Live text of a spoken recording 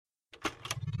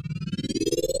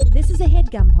a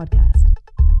HeadGum podcast.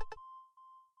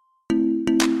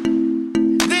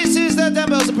 This is the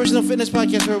Dumbbells, a personal fitness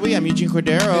podcast where I'm Eugene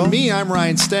Cordero. And me, I'm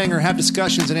Ryan Stanger. Have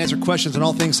discussions and answer questions on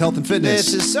all things health and fitness.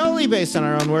 This is solely based on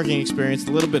our own working experience,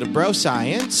 a little bit of bro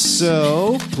science.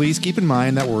 So please keep in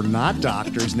mind that we're not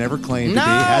doctors, never claimed to be.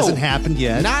 Hasn't happened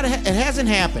yet. It hasn't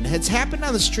happened. It's happened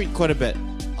on the street quite a bit.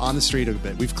 On the street a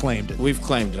bit. We've claimed it. We've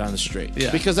claimed it on the street.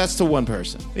 Yeah. Because that's to one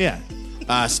person. Yeah.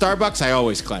 Starbucks, I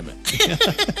always claim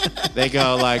it. They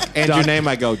go like, and your name,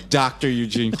 I go, Dr.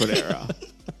 Eugene Cordero.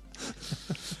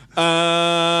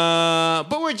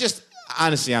 But we're just,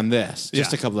 honestly, on this,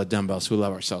 just a couple of dumbbells who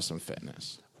love ourselves some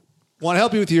fitness. Want to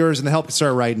help you with yours, and the help can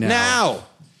start right now. Now,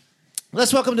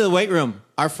 let's welcome to the weight room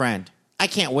our friend. I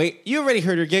can't wait. You already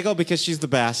heard her giggle because she's the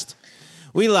best.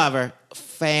 We love her.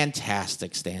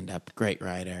 Fantastic stand-up. Great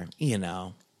writer. You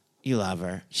know, you love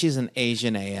her. She's an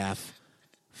Asian AF.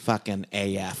 Fucking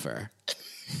AFer.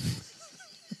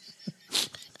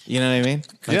 You know what I mean?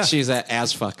 Like Yeah. she's an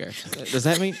ass fucker. Does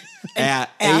that mean?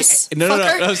 Ass No,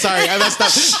 fucker? sorry. I messed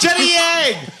up. Jenny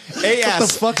Yang! AS. What the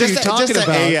fuck are you talking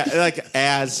about? Like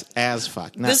as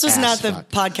fuck. Not This was ass not the fuck.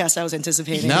 podcast I was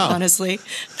anticipating, No. honestly.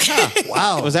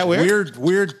 Wow. Was that weird?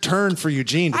 Weird turn for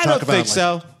Eugene to I talk don't about think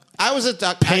so. I was a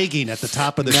pegging at the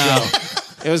top of the No.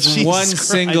 show. It was Jesus one Christ.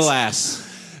 single ass.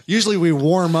 Usually we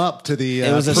warm up to the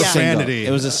It was a profanity. single.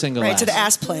 It was a single Right, ass. to the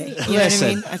ass play. You know what I Listen.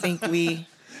 mean? I think we...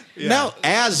 No,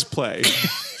 as play.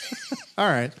 All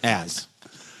right.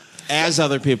 As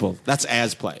other people. That's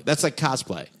as play. That's like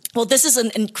cosplay. Well, this is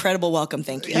an incredible welcome.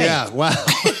 Thank you. Yeah, wow.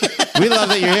 We love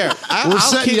that you're here. We're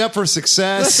setting you up for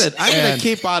success. Listen, I'm going and- to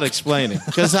keep on explaining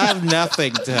because I have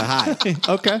nothing to hide.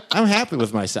 Okay. I'm happy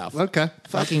with myself. Okay.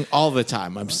 Fucking all the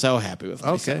time. I'm so happy with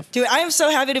myself. Okay. Dude, I am so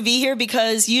happy to be here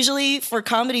because usually for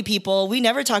comedy people, we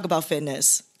never talk about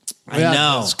fitness. I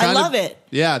know. it's I kind of- love it.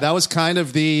 Yeah, that was kind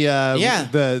of the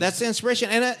That's the inspiration.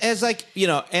 And as like, you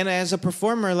know, and as a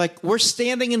performer, like we're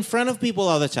standing in front of people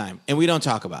all the time and we don't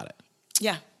talk about it.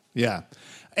 Yeah. Yeah.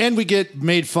 And we get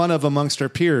made fun of amongst our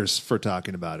peers for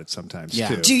talking about it sometimes, Yeah.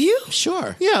 too. Do you?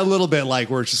 Sure. Yeah, a little bit like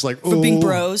we're just like, For being "Oh."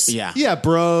 bros? Yeah. Yeah,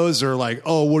 bros, or like,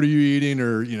 oh, what are you eating?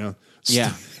 Or, you know,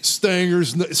 Yeah.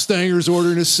 Stanger's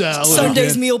ordering a salad.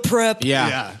 Sunday's again. meal prep.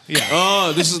 Yeah. Yeah.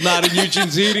 Oh, this is not in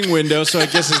Eugene's eating window, so I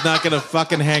guess he's not going to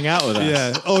fucking hang out with us.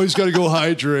 Yeah. Oh, he's got to go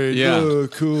hydrate. Yeah. Oh,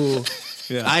 cool.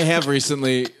 Yeah. I have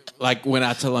recently, like, went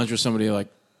out to lunch with somebody, like,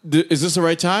 is this the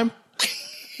right time?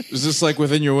 Is this, like,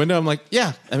 within your window? I'm like,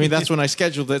 yeah. I mean, that's when I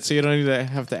scheduled it, so you don't need to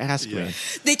have to ask me.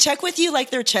 They check with you like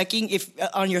they're checking if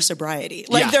on your sobriety.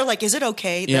 Like Yeah. they're like, is it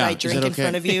okay that I Is drink it in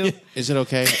front of you? Is it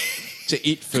okay to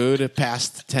eat food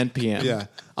past 10 p.m.? Yeah.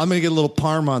 I'm going to get a little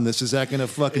parm on this. Is that going to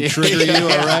fucking trigger you,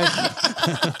 all right?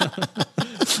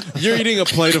 You're eating a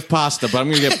plate of pasta, but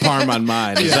I'm going to get parm on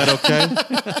mine. Is that okay?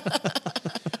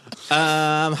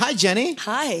 Hi, Jenny.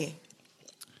 Hi.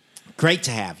 Great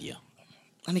to have you.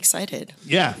 I'm excited.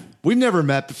 Yeah. We've never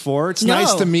met before. It's No.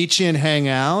 nice to meet you and hang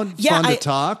out. Fun to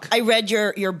talk. I read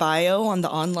your bio on the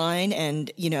online,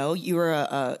 and you know you were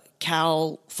a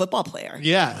Cal football player.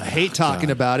 Yeah, I hate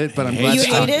talking about it, but I'm glad. You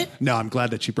hate it? No, I'm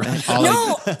glad that you brought it.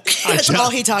 No, that's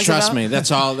all he talks Trust about. me,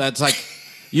 that's all. That's like,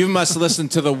 you must listen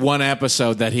to the one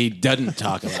episode that he doesn't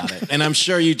talk about it. And I'm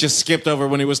sure you just skipped over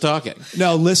when he was talking.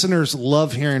 No, listeners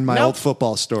love hearing my Nope. old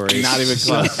football stories. Not even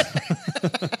close.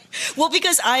 Well,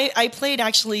 because I played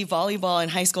actually volleyball in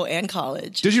high school and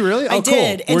college. Did you really? I Oh, cool.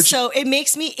 did, and Where'd so it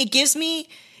gives me.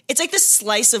 It's like this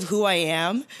slice of who I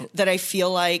am that I feel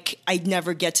like I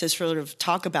never get to sort of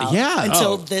talk about Yeah.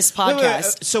 until Oh. this Wait,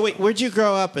 podcast. so wait, where'd you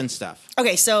grow up and stuff?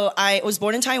 Okay, so I was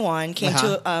born in Taiwan, came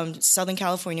Uh-huh. to Southern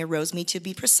California, Rosemead to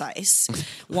be precise,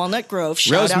 Walnut Grove.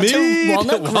 Shout out Rosemead? to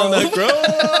Walnut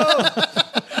Grove.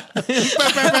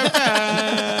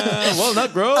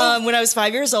 Walnut Grove. When I was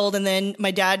 5 years old, and then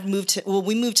my dad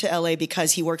we moved to LA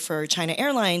because he worked for China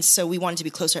Airlines, so we wanted to be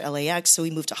closer to LAX, so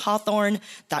we moved to Hawthorne.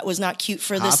 That was not cute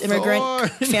for this immigrant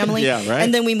Hawthorne. family. Yeah, right.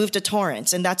 And then we moved to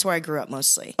Torrance, and that's where I grew up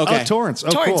mostly. Okay. Oh, Torrance. Oh,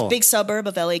 Torrance, cool. big suburb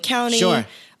of LA County. Sure.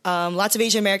 Lots of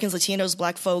Asian Americans, Latinos,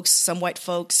 Black folks, some white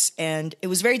folks, and it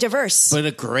was very diverse. But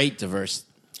a great diverse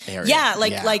area. Yeah,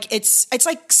 like it's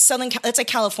like it's like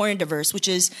California diverse, which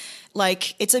is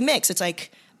like it's a mix. It's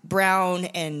like brown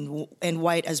and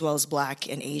white as well as black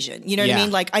and Asian. You know what Yeah. I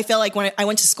mean? Like I felt like when I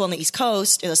went to school on the East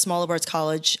Coast at a small liberal arts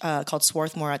college called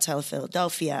Swarthmore outside of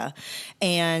Philadelphia,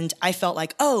 and I felt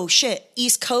like, oh shit,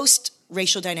 East Coast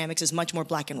racial dynamics is much more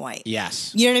black and white.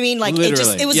 Yes. You know what I mean? Like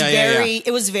Literally. it was Yeah, yeah, very yeah.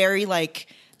 it was very like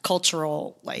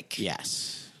cultural like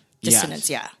Yes. dissonance.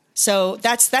 Yes. Yeah. So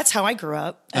that's how I grew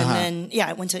up, and Uh-huh. then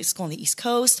I went to school on the East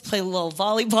Coast, played a little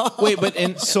volleyball. Wait,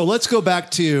 but So let's go back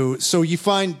to, so you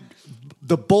find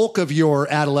the bulk of your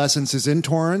adolescence is in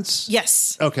Torrance?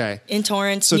 Yes. Okay. In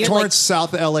Torrance. So near, Torrance,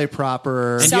 south of LA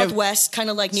proper. Southwest, kind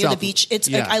of like near the South- beach. It's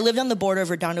yeah. I lived on the border of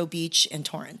Redondo Beach and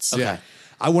Torrance. Yeah.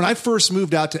 When I first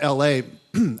moved out to LA,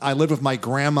 I lived with my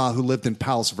grandma who lived in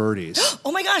Palos Verdes.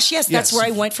 Oh my gosh, yes, that's Yes. where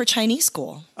I went for Chinese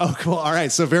school. Oh, cool. All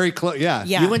right. So very close. Yeah.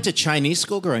 Yeah. You went to Chinese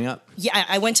school growing up? Yeah,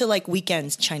 I went to like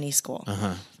weekends Chinese school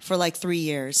for like 3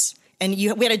 years. And we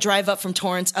had to drive up from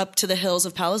Torrance up to the hills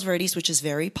of Palos Verdes, which is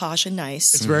very posh and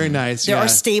nice. It's very nice. There yeah. are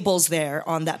stables there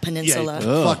on that peninsula.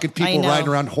 Yeah, fucking I people know. riding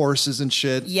around horses and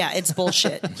shit. Yeah, it's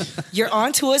bullshit. Your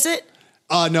aunt, who is it?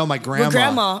 No, my grandma. Your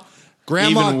grandma.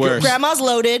 Grandma. Even worse. Grandma's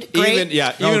loaded. Great.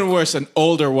 Even worse, an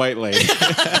older white lady.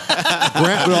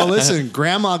 Well, listen,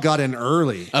 grandma got in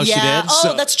early. Oh, she Yeah. did? Oh,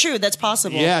 So- that's true. That's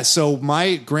possible. Yeah, so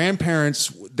my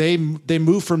grandparents they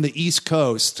moved from the East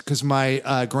Coast because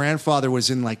my grandfather was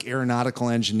in like aeronautical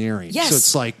engineering. Yes, so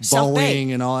it's like South Bay.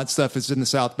 Boeing and all that stuff is in the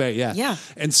South Bay. Yeah, Yeah.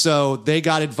 And so they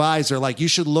got advised. They're like, you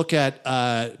should look at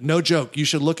no joke. You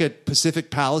should look at Pacific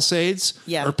Palisades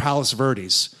Yeah. or Palos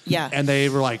Verdes. Yeah. and they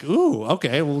were like, ooh,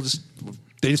 okay,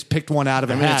 they just picked one out of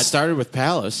a I mean, hat. it started with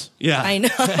Palace. Yeah, I know.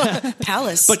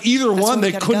 Palace. But either That's one, where we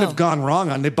they gotta couldn't go. have gone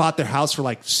wrong on. They bought their house for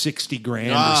like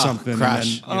 $60,000 or Oh, something.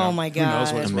 crush. And then, you Oh know, my Who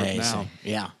knows what it's God. worth now? Amazing.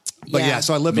 Yeah. But yeah,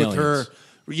 so I lived with Millions. her.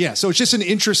 Yeah, so it's just an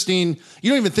interesting. You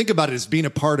don't even think about it as being a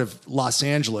part of Los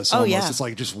Angeles. Oh, Almost. yeah. It's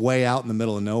like just way out in the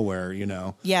middle of nowhere. You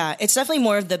know. Yeah, it's definitely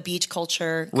more of the beach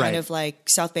culture, kind Right. of like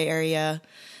South Bay area.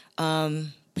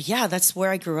 But yeah, that's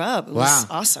where I grew up. It was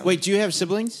Wow. awesome. Wait, do you have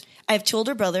siblings? I have two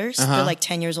older brothers. They're like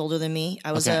 10 years older than me.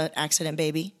 I was Okay. an accident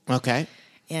baby. Okay.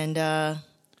 And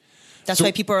that's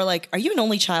why people are like, are you an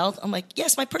only child? I'm like,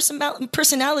 yes, my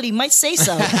personality might say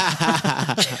so.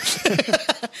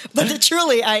 But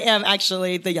truly, I am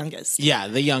actually the youngest. Yeah,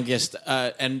 the youngest,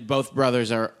 and both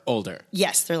brothers are older.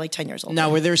 Yes, they're like 10 years old. Now,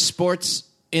 were there sports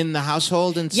in the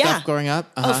household and stuff growing up?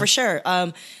 Oh, for sure.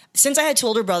 Since I had two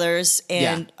older brothers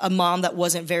and Yeah. a mom that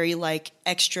wasn't very like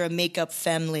extra makeup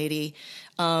femme lady,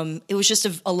 it was just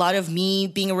a lot of me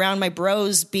being around my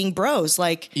bros, being bros.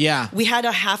 Like, Yeah. we had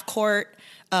a half court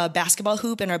basketball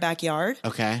hoop in our backyard.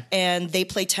 Okay. And they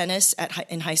played tennis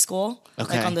in high school,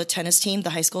 Okay. like on the tennis team, the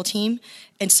high school team.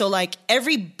 And so, like,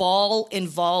 every ball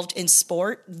involved in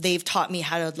sport, they've taught me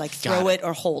how to like throw Got it. it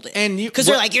or hold it. And because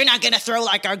they're like, you're not gonna throw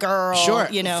like a girl, Sure.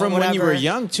 you know, From when you were whatever.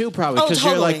 young, too, probably. Oh, Because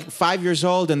you're totally. like 5 years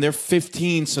old and they're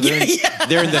 15, so they're,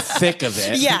 they're in the thick of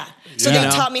it. Yeah. So You they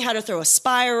know? taught me how to throw a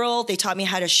spiral. They taught me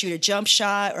how to shoot a jump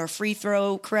shot or a free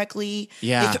throw correctly.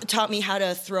 Yeah. They taught me how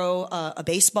to throw a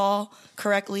baseball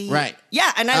correctly. Right.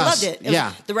 Yeah, and I loved it. It was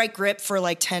yeah. the right grip for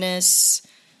like tennis.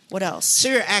 What else? So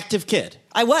you're an active kid.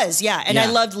 I was, yeah. And I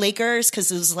Yeah. loved Lakers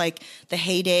because it was like the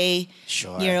heyday.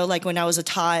 Sure. You know, like when I was a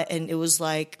tot and it was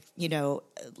like, you know,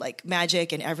 like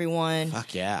Magic and everyone.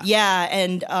 Fuck yeah. Yeah.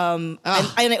 And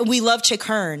we loved Chick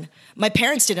Hearn. My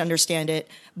parents didn't understand it,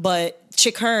 but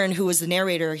Chick Hearn, who was the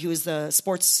narrator, he was the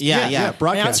sports Yeah.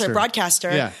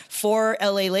 Broadcaster. Yeah. for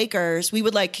LA Lakers, we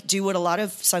would like do what a lot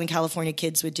of Southern California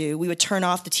kids would do. We would turn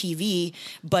off the TV,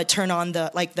 but turn on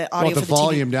the audio Well, the for the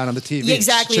volume TV. down on the TV. Yeah,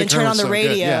 exactly, Chick and turn Hearn on was the so good.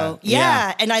 radio. Yeah.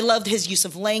 Yeah, and I loved his use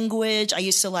of language. I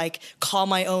used to like call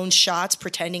my own shots,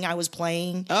 pretending I was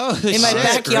playing Oh, in my shit.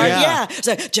 backyard. Yeah. Yeah,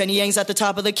 so Jenny Yang's at the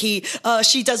top of the key.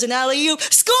 She does an alley-oop,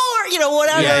 score. You know,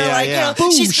 whatever. Yeah, yeah, like, yeah. You know,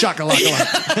 Boom, she's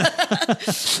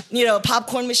shakalaka. you know,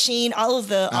 popcorn machine, all of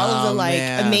the Oh, like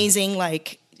man. amazing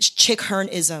like Chick Hearn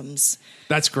isms.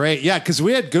 That's great. Yeah, because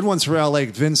we had good ones for LA,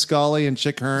 Vin Scully and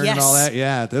Chick Hearn and all Yes. that.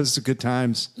 Yeah, those are good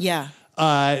times. Yeah,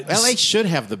 LA should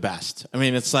have the best. I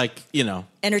mean, it's like, you know,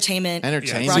 entertainment, Yeah,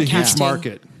 Entertainment. it's a huge broadcasting.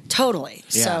 market. Totally.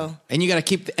 yeah. So And you got to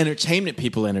keep the entertainment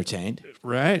people entertained.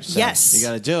 Right. So Yes. You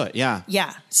got to do it. Yeah.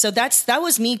 yeah, so that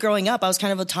was me growing up. I was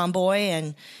kind of a tomboy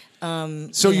and.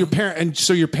 So your parents,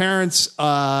 they're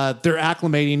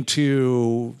acclimating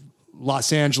to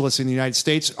Los Angeles in the United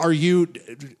States. Are you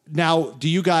now? Do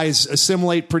you guys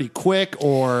assimilate pretty quick,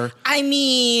 or I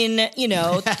mean, you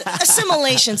know,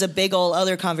 assimilation's a big old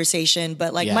other conversation,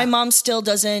 but like Yeah. my mom still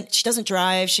she doesn't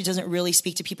drive. She doesn't really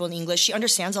speak to people in English. She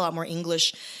understands a lot more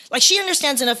English. Like she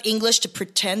understands enough English to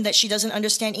pretend that she doesn't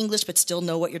understand English, but still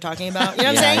know what you're talking about. You know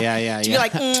what I'm saying? Yeah. To be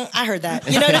like, I heard that.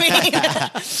 You know what I mean?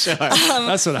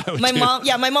 that's what I would my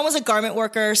do. mom was a garment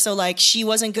worker. So like she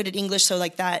wasn't good at English. So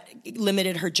like that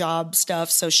limited her job job stuff.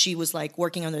 So she was like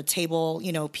working on the table,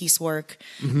 piecework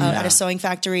at a sewing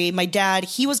factory. My dad,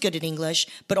 he was good at English,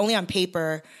 but only on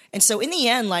paper. And so in the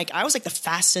end, like I was like the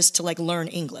fastest to like learn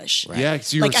English. Right. Yeah,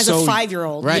 'cause you like were as so- a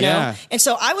 5-year-old, Right, yeah. And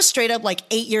so I was straight up like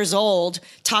 8 years old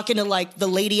talking to like the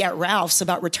lady at Ralph's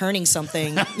about returning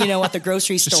something, at the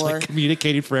grocery Just store. like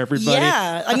communicating for everybody.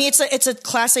 Yeah, I mean it's a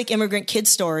classic immigrant kid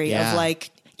story Yeah. of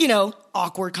like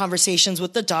awkward conversations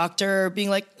with the doctor, being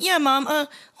like, "Yeah, mom,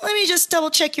 let me just double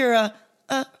check your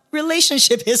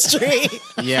relationship history.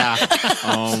 Yeah.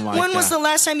 Oh my. When God. was the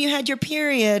last time you had your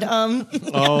period?"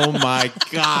 Oh my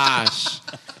gosh.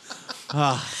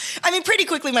 I mean, pretty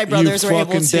quickly my You brothers were able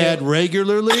fucking to. dad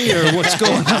regularly, or what's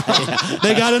going on?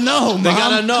 They gotta know, Mom. They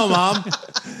gotta know, Mom.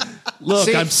 Look,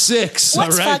 See- I'm 6.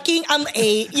 What's all right? fucking? I'm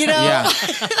 8. Yeah.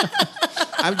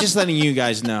 I'm just letting you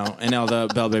guys know, and all the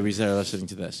Bell Babies that are listening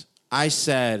to this. I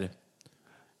said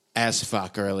as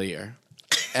fuck earlier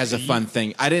as a fun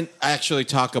thing. I didn't actually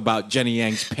talk about Jenny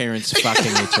Yang's parents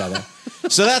fucking each other.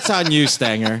 So that's on you,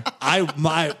 Stanger. I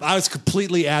was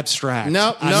completely abstract.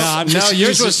 No, I'm just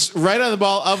yours using- was right on the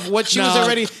ball of what she was No.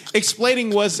 already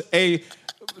explaining was a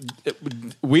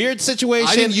weird situation,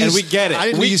 I didn't use, and we get it. I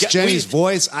didn't we use get- Jenny's we-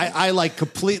 voice. I like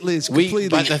completely.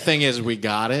 But the thing is, we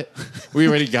got it. We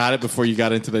already got it before you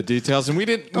got into the details, and we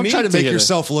didn't. Don't need try to make hear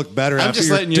yourself look better I'm after just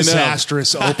your letting you know.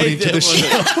 disastrous opening to I the did-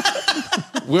 show.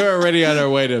 We're already on our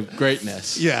way to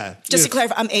greatness. Yeah. Just to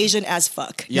clarify, I'm Asian as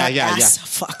fuck. Yeah, not yeah, ass yeah.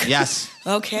 fuck. Yes.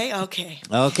 Okay. Okay.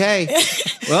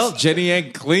 Well, Jenny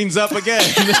Yang cleans up again.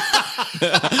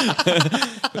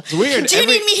 It's weird. Do you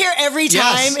need me here every time?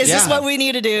 Yes, Is this yeah. what we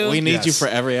need to do? We need you Yes. for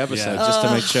every episode Yeah. just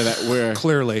to make sure that we're.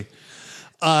 Clearly.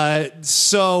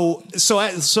 So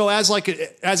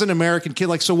as an American kid,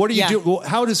 like, so what do you Yeah. do? Well,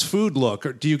 how does food look?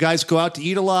 Or do you guys go out to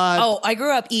eat a lot? Oh, I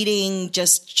grew up eating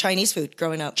just Chinese food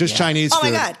growing up. Just Chinese Oh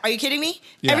food. my god, are you kidding me?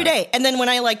 Yeah. Every day. And then when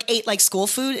I like ate like school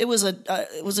food, it was a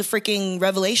freaking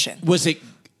revelation.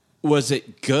 Was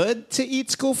it good to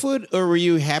eat school food, or were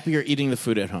you happier eating the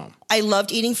food at home? I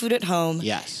loved eating food at home.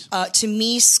 Yes. To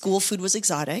me, school food was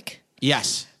exotic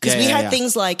Yes. because Yeah, we yeah, had yeah.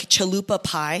 things like chalupa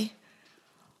pie.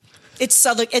 It's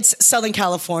Southern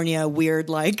California weird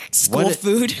like school What it-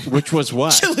 food. Which was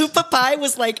what? Chalupa pie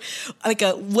was like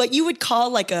a what you would call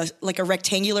like a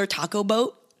rectangular taco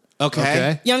boat. Okay.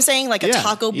 Okay. You know what I'm saying? Like a Yeah.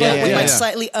 taco boat Yeah, with yeah, like yeah.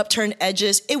 slightly upturned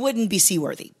edges. It wouldn't be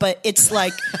seaworthy, but it's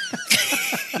like,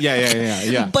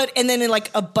 Yeah. but and then in like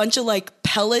a bunch of like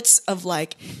pellets of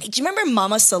like, do you remember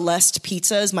Mama Celeste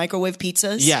pizzas, microwave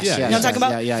pizzas? Yes. Yeah. yes, You know what I'm talking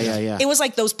about? Yeah. It was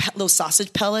like those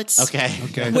sausage pellets. Okay.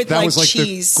 Okay. With, that like, was like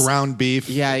cheese. the ground beef.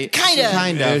 Yeah.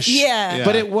 Kinda. of. Ish. Yeah.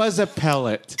 But it was a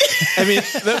pellet. I mean,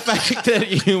 the fact that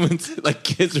humans, like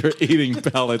kids, were eating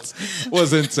pellets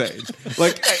was insane.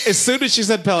 Like, as soon as she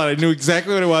said pellet, I knew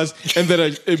exactly what it was, and then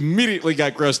I immediately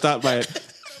got grossed out by it.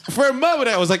 For a moment,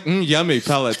 I was like, yummy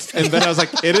pellets. And then I was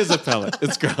like, it is a pellet.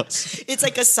 It's gross. It's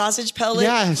like a sausage pellet.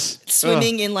 Yes.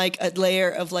 Swimming in like a layer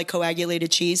of like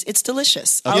coagulated cheese. It's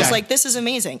delicious. I was Okay. like, this is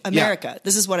amazing. America.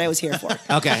 This is what I was here for.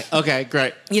 Okay,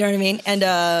 great. You know what I mean?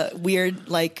 And weird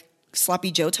like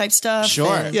sloppy Joe type stuff.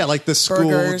 Sure. and Yeah, like the school,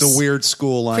 burgers, the weird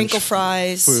school lunch. crinkle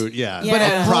fries. Food, yeah. Yeah. But But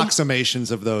at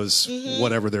approximations of those,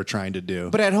 whatever they're trying to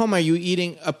do. But at home, are you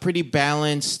eating a pretty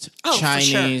balanced Oh, for sure.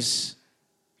 Chinese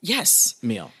Yes.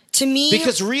 meal? To me,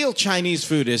 Because real Chinese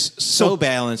food is so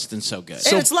balanced and so good.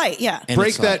 and it's light, yeah. And break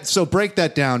it's like- that. So break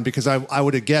that down, because I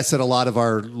would have guessed that a lot of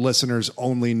our listeners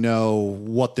only know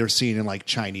what they're seeing in like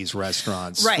Chinese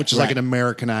restaurants, Right. which is like Right. an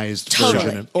Americanized Totally.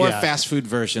 version, of, Or yeah. fast food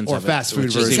versions Or of fast it, food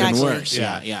which is even versions. worse.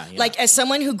 Exactly. Yeah. Like as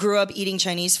someone who grew up eating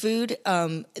Chinese food,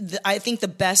 I think the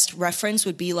best reference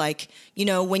would be like,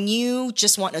 when you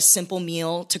just want a simple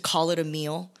meal to call it a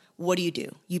meal, what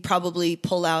do? You probably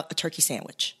pull out a turkey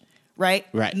sandwich, right?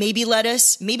 Right. Maybe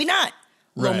lettuce, maybe not.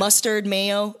 Little Right. mustard,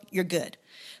 mayo, you're good.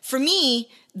 For me,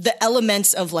 the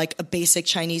elements of like a basic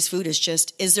Chinese food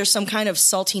is there some kind of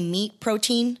salty meat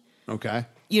protein? Okay.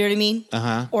 You know what I mean?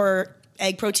 Uh-huh. Or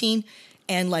egg protein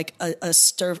and like a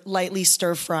lightly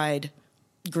stir fried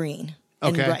green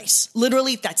and Okay. rice.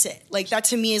 Literally, that's it. Like that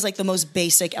to me is like the most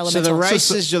basic So elemental. the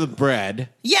rice is the bread.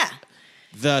 yeah,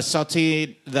 The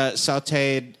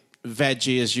sauteed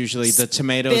veggie is usually the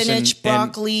tomatoes spinach, and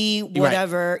broccoli, right.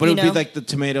 whatever. But it you would know? be like the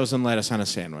tomatoes and lettuce on a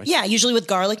sandwich. Yeah, usually with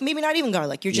garlic, maybe not even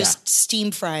garlic. You're just Yeah.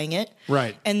 steam frying it,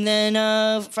 Right. And then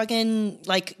fucking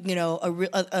like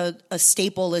a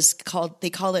staple is they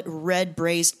call it red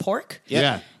braised pork, Yep.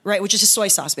 Yeah. right? Which is just soy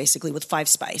sauce basically with 5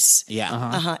 spice. Yeah.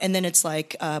 Uh-huh. And then it's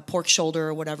like pork shoulder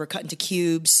or whatever cut into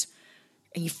cubes,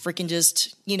 and you freaking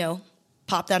just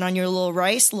pop that on your little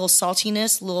rice, a little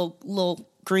saltiness, little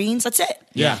greens. That's it.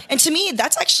 Yeah. And to me,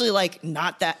 that's actually like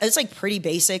not that. It's like pretty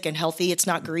basic and healthy. It's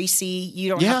not greasy. You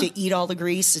don't Yeah. have to eat all the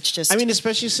grease. It's just. I mean,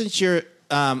 especially since you're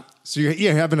So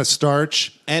you're having a starch,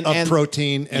 and a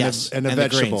protein, and yes, a the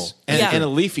vegetable. greens. And, Yeah. and a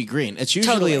leafy green. It's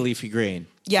usually Totally. a leafy green.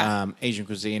 Yeah. Asian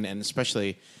cuisine, and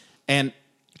especially, and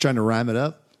Trying to rhyme it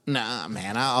up. nah,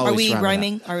 man, I always Are we rhyme it up.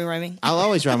 rhyming? Are we rhyming? I'll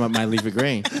always rhyme up my leafy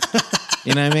green.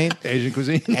 You know what I mean? Asian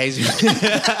cuisine. Asian.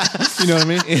 You know what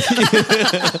I mean?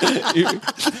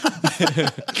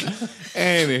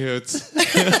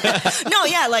 Anywho, No,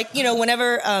 yeah, like, you know,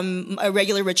 whenever a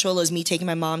regular ritual is me taking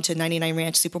my mom to 99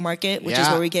 Ranch Supermarket, which is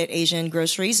Yeah. where we get Asian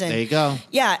groceries. And there you go.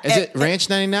 Yeah. Is it Ranch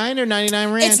 99 or 99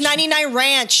 Ranch? It's 99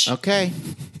 Ranch. Okay.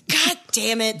 God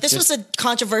damn it. This was a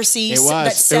controversy It was. that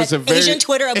It set was a very, Asian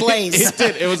Twitter ablaze. It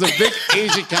did. It was a big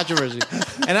Asian controversy.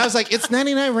 And I was like, it's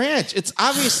 99 Ranch. It's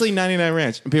obviously 99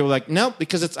 Ranch. And people were like, nope,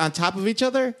 because it's on top of each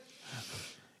other.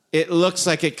 It looks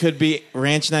like it could be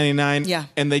Ranch 99. Yeah.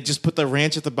 And they just put the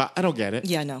ranch at the bottom. I don't get it.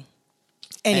 Yeah, no.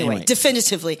 Anyway,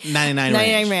 definitively.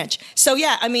 99 Ranch. So,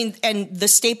 yeah, I mean, and the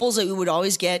staples that we would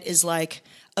always get is like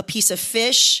a piece of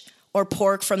fish or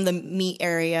pork from the meat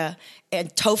area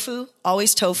and tofu,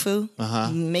 always tofu.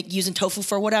 Using tofu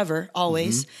for whatever,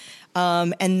 always.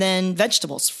 And then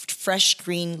vegetables, fresh,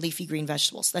 green, leafy green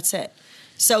vegetables. That's it.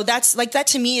 So that's like that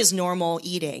to me is normal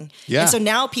eating. Yeah. And so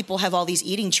now people have all these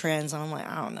eating trends, and I'm like,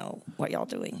 I don't know what y'all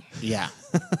doing. Yeah.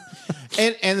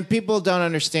 and people don't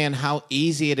understand how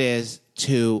easy it is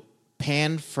to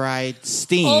pan fried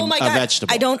steam Oh my a God.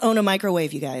 vegetable. I don't own a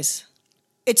microwave, you guys.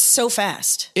 It's so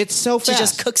fast It's so to fast.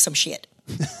 just cook some shit.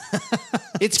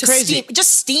 It's To crazy.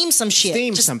 just steam some shit.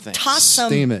 Steam just something. Toss some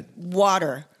Steam it.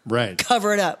 water. Right.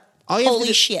 Cover it up. All you have to Holy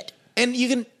do- shit. And you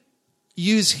can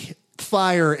Use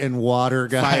fire and water,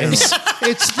 guys.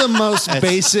 It's the most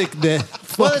basic that.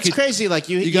 Well, it's crazy. Like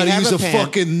You got to have use a pan.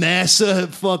 fucking NASA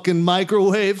fucking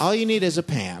microwave. All you need is a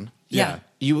pan. Yeah.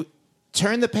 You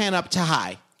turn the pan up to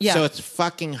high. Yeah. So it's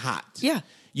fucking hot. Yeah.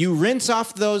 You rinse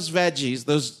off those veggies,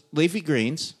 those leafy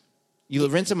greens. You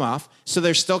rinse them off, so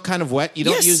they're still kind of wet. You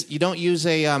don't Yes. use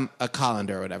a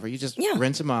colander or whatever. You just Yeah.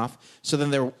 rinse them off, so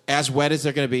then they're as wet as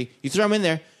they're going to be. You throw them in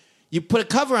there. You put a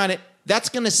cover on it. That's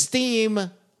going to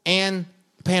steam and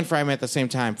pan fry them at the same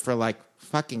time for like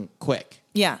fucking quick.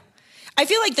 Yeah. I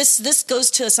feel like this goes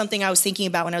to something I was thinking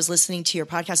about when I was listening to your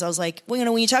podcast. I was like, well, you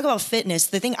know, when you talk about fitness,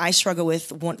 the thing I struggle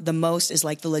with the most is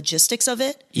like the logistics of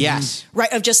it. Yes.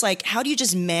 Right. Of just like, how do you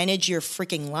just manage your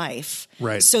freaking life?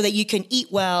 Right. So that you can eat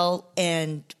well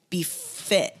and be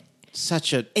fit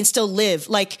Such a and still live.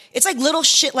 Like, it's like little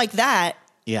shit like that.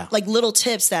 Yeah. Like little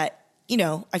tips that, you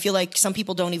know, I feel like some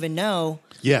people don't even know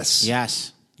Yes.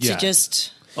 yes. Yeah. to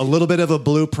just. A little bit of a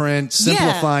blueprint,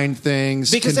 simplifying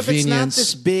things, Because if it's not convenience.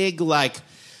 this big, like,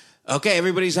 okay,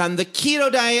 everybody's on the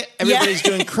keto diet, everybody's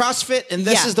doing CrossFit, and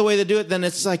this Yeah. is the way to do it, then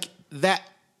it's like that.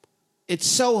 It's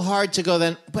so hard to go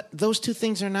then, but those two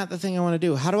things are not the thing I want to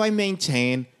do. How do I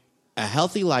maintain a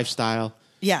healthy lifestyle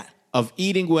Yeah. of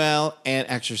eating well and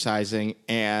exercising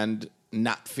and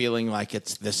not feeling like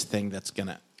it's this thing that's going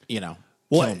to,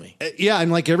 kill me? Yeah, and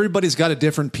like everybody's got a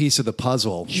different piece of the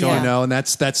puzzle, Sure. you know, and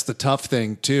that's the tough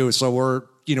thing too. So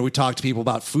we talk to people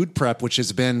about food prep, which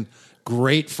has been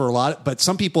great for a lot, but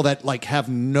some people that like have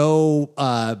no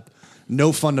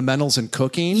fundamentals in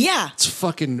cooking. Yeah. It's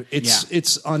fucking it's Yeah.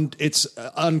 it's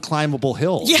unclimbable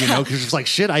hill, Yeah. you know, because it's like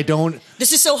shit. I don't.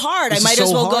 This is so hard. I This might is as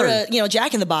so well hard. go to,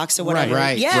 Jack in the Box or whatever.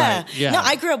 Right, Yeah. right, yeah. No,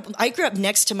 I grew up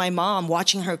next to my mom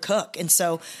watching her cook. And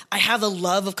so I have a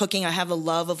love of cooking. I have a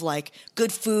love of like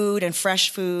good food and fresh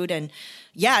food. And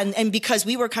yeah, and because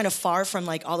we were kind of far from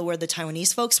like all the where the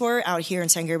Taiwanese folks were out here in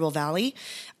San Gabriel Valley,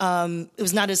 it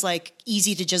was not as like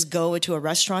easy to just go into a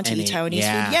restaurant to And eat eat, Taiwanese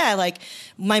yeah. food. Yeah, like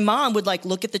my mom would like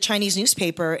look at the Chinese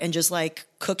newspaper and just like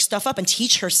cook stuff up and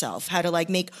teach herself how to like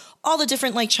make all the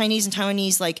different like Chinese and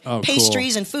Taiwanese like Oh, cool.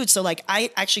 pastries and food. So like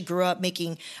I actually grew up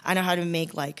I know how to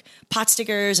make like pot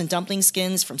stickers and dumpling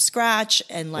skins from scratch.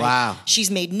 And like Wow. she's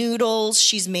made noodles,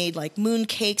 she's made like moon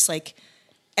cakes, like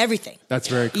everything. That's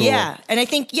very cool. Yeah. And I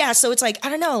think, so it's like, I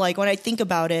don't know, like when I think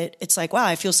about it, it's like, wow,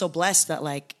 I feel so blessed that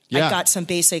like Yeah. I got some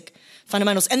basic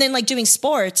fundamentals. And then like doing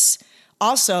sports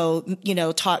also,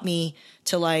 taught me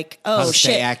to like, How to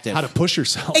shit. stay active. How to push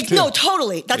yourself. too. No,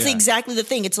 totally. That's Yeah. exactly the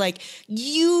thing. It's like,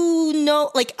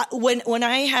 like when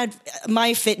I had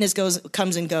my fitness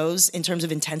comes and goes in terms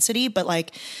of intensity, but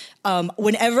like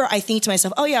whenever I think to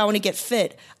myself, oh yeah, I want to get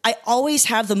fit, I always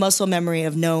have the muscle memory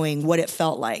of knowing what it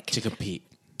felt like to compete.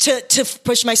 to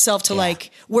push myself to like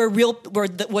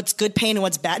what's good pain and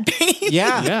what's bad pain.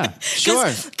 Yeah. Yeah. Sure.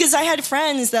 Because I had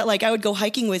friends that like I would go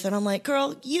hiking with, and I'm like,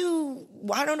 girl,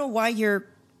 I don't know why you're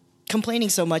complaining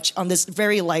so much on this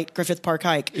very light Griffith Park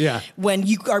hike. Yeah. When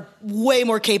you are way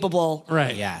more capable.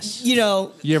 Right. Yes. You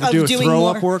know, You ever of do a doing throw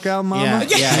more. up workout, Mama?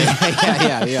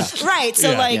 Yeah. Right.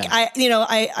 So Yeah. like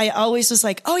Yeah. I always was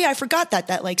like, oh yeah, I forgot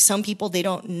that like some people they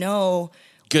don't know.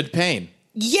 Good pain.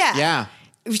 Yeah. Yeah.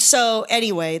 So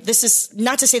anyway, this is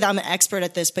not to say that I'm an expert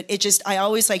at this, but I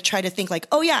always like try to think like,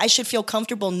 oh yeah, I should feel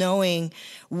comfortable knowing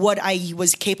what I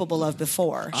was capable of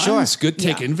before. Sure. It's good to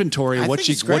take Yeah. inventory of I what think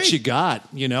you it's great. what you got,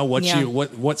 what Yeah.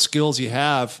 what skills you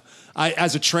have. I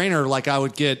as a trainer, like I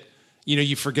would get,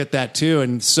 you forget that too.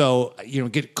 And so,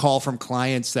 get a call from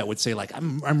clients that would say like,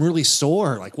 I'm really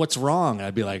sore. Like, what's wrong? And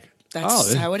I'd be like,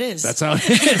 That's how it is. That's how it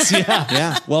is. Yeah.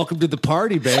 Yeah. Welcome to the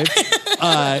party, babe.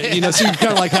 So you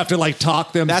kind of like have to like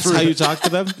talk them That's through. how you talk to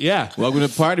them? Yeah. Welcome to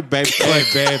the party, babe. Hey,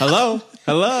 babe. Hello?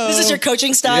 This is your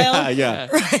coaching style. Yeah.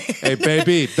 Hey,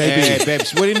 baby. Hey,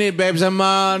 babes. What do you need, babes? I'm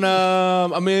on,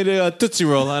 I'm in a Tootsie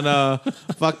Roll on a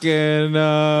fucking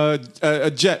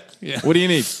a jet. Yeah. What do you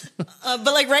need? But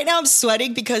like right now I'm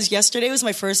sweating because yesterday was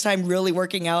my first time really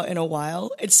working out in a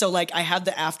while. And so like I have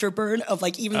the afterburn of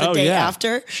like even the Oh, day yeah.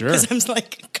 after. Sure. Because I'm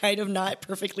like kind of not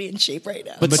perfectly in shape right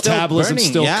now. But metabolism's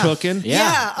still cooking.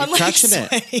 Yeah, I'm You're like crushing it.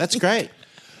 sweating. That's great.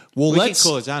 Well, We can let's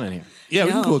cool it down in here. Yeah,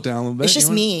 we can No. cool it down a little bit. It's just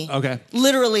You me. want- Okay.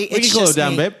 Literally, We it's can cool it just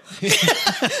down, me. babe.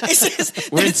 It's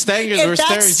just- We're in Stangers. If We're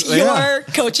that's staring. your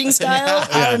Yeah. coaching style,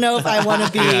 I don't know if I want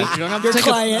to be your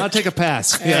client. I'll take a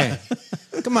pass. Hey.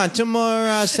 Come on, two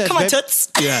more sets. Come on, babe. toots.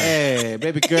 Hey,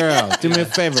 baby girl, do me a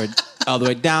favor. All the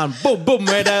way down. Boom, boom,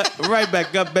 right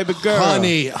back up, baby girl.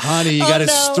 Honey, you Oh, got to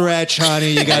no. stretch,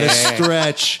 honey. You got to Hey.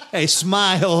 stretch. Hey,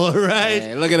 smile, all right?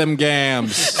 Hey, look at them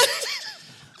gams.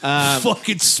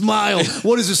 Fucking smile.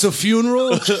 What is this, a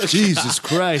funeral? Jesus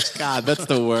Christ. God, that's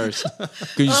the worst.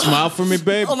 Can you smile for me,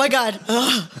 babe? Oh my God,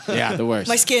 Yeah, the worst.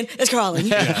 my skin is crawling.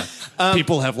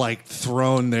 People have like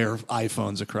thrown their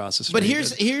iPhones across the street. But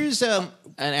here's an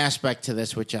aspect to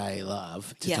this which I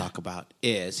love to Yeah. talk about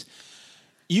is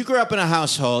you grew up in a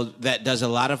household that does a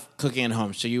lot of cooking at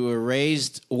home. So you were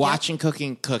raised watching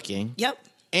cooking. Yep.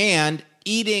 And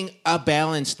eating a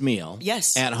balanced meal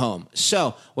Yes. at home.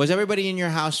 So was everybody in your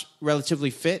house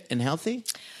relatively fit and healthy?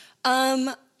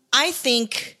 I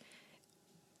think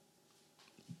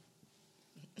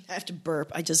I have to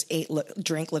burp. I just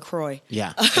drank LaCroix.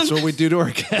 Yeah. that's what we do to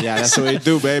our guests. Yeah, that's what we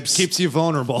do, babes. Keeps you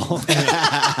vulnerable.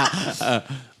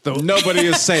 Nobody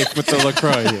is safe with the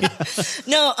LaCroix here.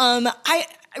 No,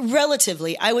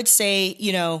 I would say,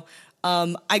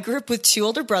 I grew up with two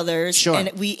older brothers, Sure.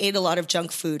 and we ate a lot of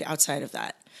junk food outside of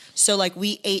that. So, like,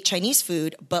 we ate Chinese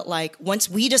food, but like once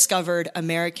we discovered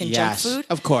American Yes, junk food,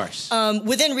 of course.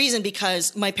 within reason,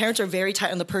 because my parents are very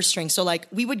tight on the purse string. So, like,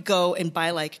 we would go and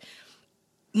buy like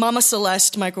Mama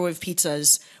Celeste microwave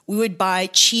pizzas. We would buy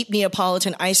cheap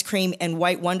Neapolitan ice cream and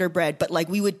white Wonder Bread, but like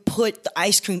we would put the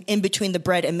ice cream in between the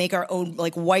bread and make our own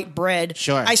like white bread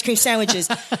Sure. ice cream sandwiches.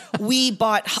 We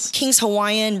bought King's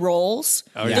Hawaiian rolls.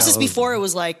 yeah. This is Those- before it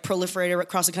was like proliferated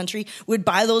across the country. We'd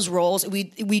buy those rolls. We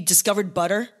discovered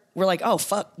butter. We're like, oh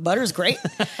fuck, butter's great.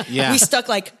 Yeah. We stuck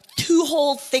like 2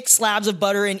 whole thick slabs of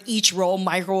butter in each roll,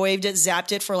 microwaved it,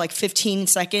 zapped it for like 15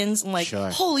 seconds. I'm like, Sure.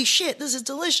 holy shit, this is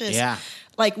delicious. Yeah.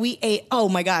 Like we ate, oh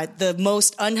my God, the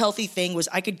most unhealthy thing was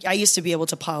I used to be able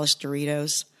to polish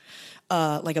Doritos,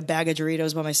 like a bag of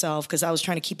Doritos by myself because I was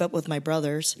trying to keep up with my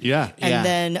brothers. Yeah. And Yeah.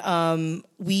 then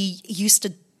we used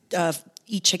to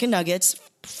eat chicken nuggets,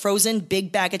 frozen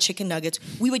big bag of chicken nuggets.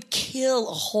 We would kill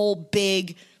a whole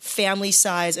big family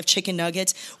size of chicken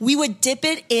nuggets. We would dip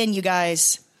it in, you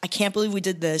guys. I can't believe we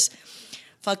did this.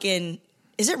 Fucking,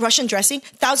 is it Russian dressing?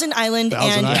 Thousand Island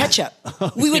Thousand and Island.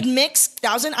 ketchup. We would mix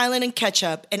Thousand Island and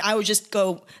ketchup, and I would just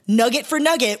go nugget for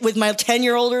nugget with my 10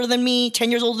 years older than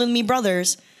me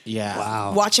brothers, Yeah.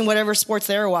 Wow. watching whatever sports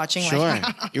they were watching. Sure. Like,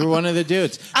 You were one of the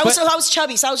dudes. I But- was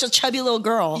chubby, so I was a chubby little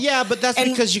girl. Yeah, but that's And-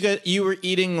 because you were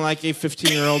eating like a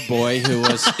 15-year-old boy who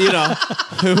was,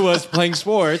 who was playing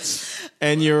sports,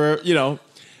 and you were,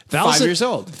 5 years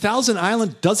old. Thousand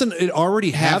Island, doesn't it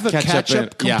already have a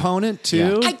ketchup in- yeah. component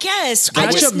too? Yeah. I guess. I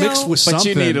Ketchup just mixed know. with But something.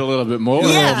 you need a little bit more.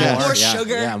 Yeah, I guess. more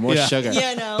sugar. Yeah, more Yeah. sugar.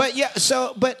 Yeah,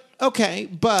 no. But okay,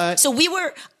 but So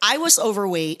I was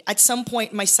overweight. At some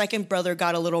point, my second brother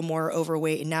got a little more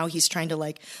overweight, and now he's trying to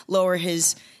like lower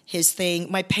his thing.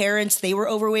 My parents, they were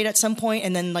overweight at some point,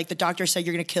 and then like the doctor said,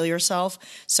 you're going to kill yourself.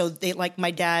 So they like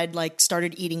my dad like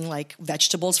started eating like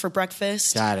vegetables for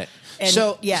breakfast. got it. And,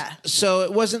 so yeah. So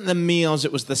it wasn't the meals;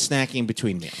 it was the snacking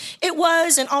between meals. It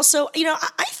was, and also,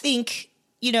 I think,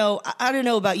 I don't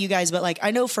know about you guys, but like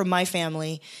I know for my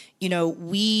family,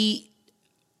 we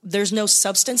there's no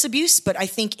substance abuse, but I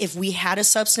think if we had a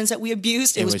substance that we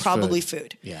abused, it was probably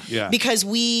food. Yeah. Because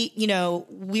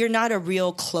we're not a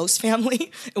real close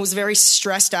family. It was a very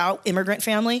stressed out immigrant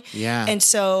family. Yeah. And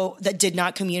so that did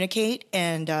not communicate.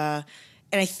 And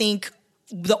I think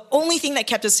the only thing that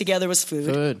kept us together was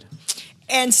food.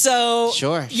 And so,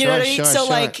 you know what I mean? So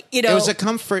like, it was a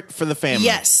comfort for the family.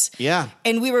 Yes. Yeah.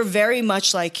 And we were very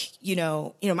much like,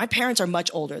 my parents are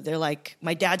much older. They're like,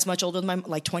 my dad's much older than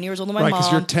like 20 years older than my mom. Right,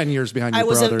 because you're 10 years behind your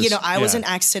brothers. I was Yeah. an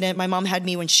accident. My mom had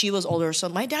me when she was older. So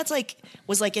my dad's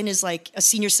was in his a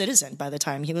senior citizen by the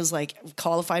time. He was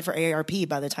qualified for AARP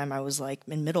by the time I was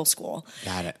in middle school.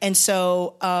 Got it. And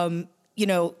so,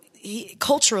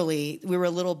 culturally, we were a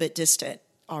little bit distant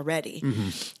already. Mm-hmm.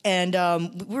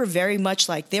 And we were very much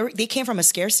they came from a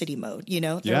scarcity mode,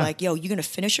 They're like, yo, you're going to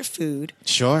finish your food.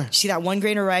 Sure. See that one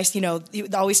grain of rice, they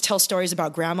always tell stories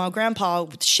about grandma, grandpa,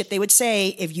 shit they would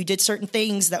say if you did certain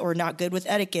things that were not good with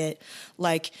etiquette.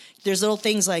 Like there's little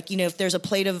things if there's a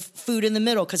plate of food in the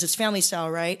middle, because it's family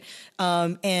style, right?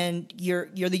 And you're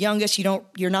the youngest,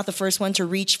 you're not the first one to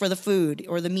reach for the food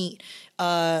or the meat.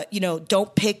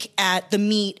 Don't pick at the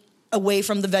meat away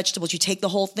from the vegetables. You take the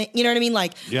whole thing. You know what I mean?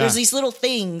 There's these little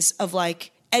things of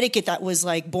etiquette that was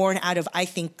born out of, I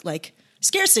think,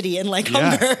 scarcity and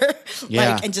hunger,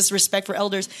 and just respect for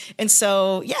elders. And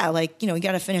so, you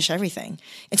got to finish everything.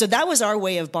 And so that was our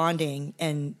way of bonding,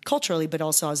 and culturally, but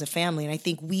also as a family. And I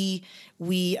think we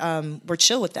were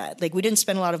chill with that. We didn't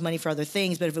spend a lot of money for other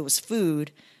things, but if it was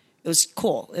food, it was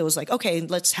cool. It was okay,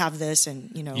 let's have this. And,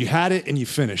 you had it and you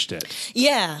finished it.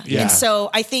 Yeah. Yeah. And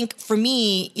so I think for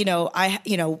me,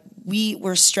 we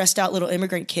were stressed out little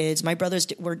immigrant kids. My brothers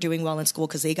were doing well in school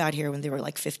because they got here when they were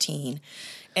 15.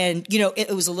 And,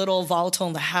 it was a little volatile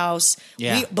in the house.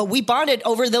 Yeah. But we bonded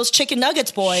over those chicken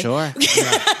nuggets, boy. Sure.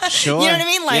 Sure. You know what I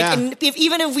mean? Yeah. And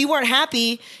even if we weren't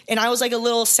happy and I was a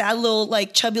little sad little,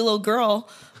 chubby little girl,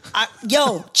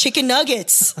 chicken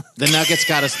nuggets. The nuggets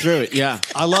got us through it. Yeah.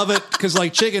 I love it because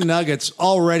chicken nuggets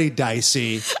already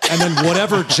dicey, and then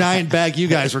whatever giant bag you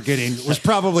guys were getting was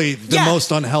probably the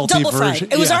most unhealthy double version.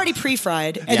 Fried. It was already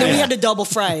pre-fried, and then we had to double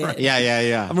fry it.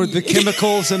 Yeah. I mean, the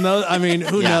chemicals and those. I mean,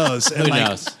 who knows? And Who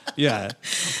knows? Yeah,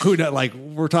 who knows?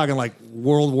 We're talking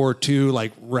World War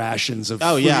II rations of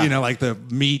food, the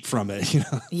meat from it.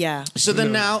 Yeah. So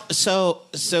then now, so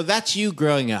that's you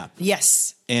growing up.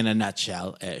 Yes. In a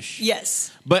nutshell-ish. Yes.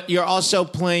 But you're also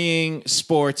playing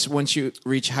sports once you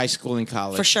reach high school and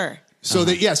college. For sure. So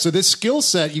so this skill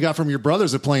set you got from your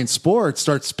brothers of playing sports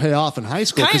starts to pay off in high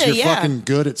school because you're fucking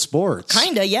good at sports.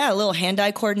 Kinda, yeah. A little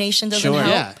hand-eye coordination doesn't help.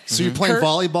 Yeah. So you're playing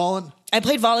volleyball? I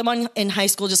played volleyball in high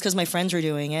school just because my friends were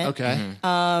doing it. Okay.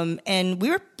 And we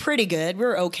were pretty good. We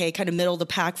were okay, kind of middle of the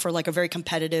pack for a very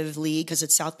competitive league because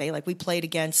it's South Bay. We played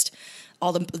against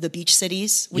all the beach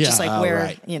cities, which is where,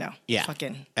 fucking Your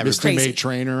crazy. teammate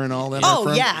trainer and all that.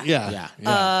 Oh, yeah. Yeah.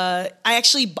 I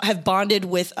actually have bonded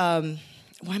with,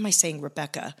 why am I saying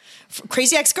Rebecca?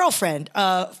 Crazy Ex-Girlfriend.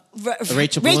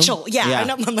 Rachel Bloom? Rachel, yeah.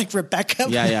 I'm like Rebecca.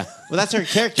 Yeah. Well, that's her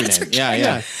character name.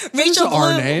 Yeah. Rachel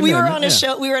our Bloom, name we were and- on a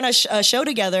show. We were on a show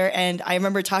together, and I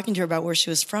remember talking to her about where she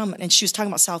was from, and she was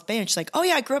talking about South Bay, and she's like, "Oh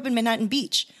yeah, I grew up in Manhattan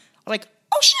Beach." I'm like,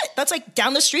 "Oh shit, that's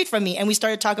down the street from me." And we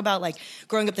started to talk about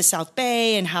growing up in South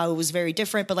Bay and how it was very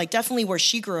different, but definitely where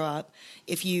she grew up.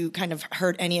 If you kind of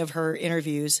heard any of her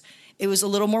interviews, it was a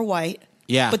little more white.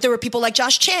 Yeah. But there were people like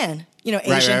Josh Chan,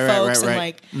 Asian folks,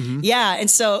 and yeah, and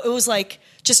so it was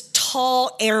just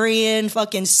tall, Aryan,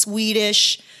 fucking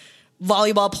Swedish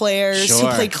volleyball players who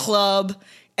Sure. played club,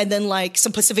 and then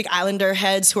some Pacific Islander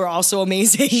heads who are also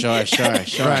amazing. Sure.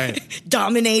 Right.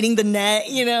 Dominating the net,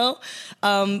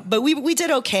 But we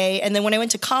did okay. And then when I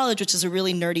went to college, which is a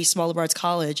really nerdy small liberal arts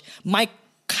college, my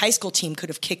high school team could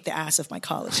have kicked the ass of my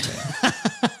college team.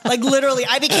 Literally,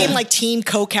 I became team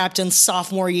co-captain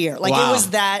sophomore year. It Wow. was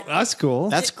that. That's cool.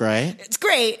 That's great. It's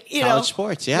great, College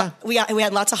sports, yeah. We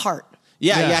had lots of heart.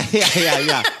 Yeah.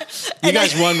 You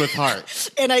guys won with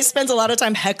heart. And I spent a lot of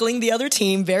time heckling the other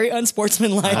team, very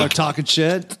unsportsmanlike. Talking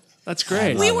shit. That's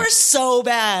great. We were so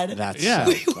bad. That's Yeah.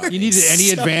 were You needed any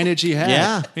so- advantage you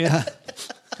had. Yeah.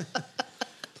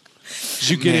 Did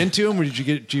you get into them, or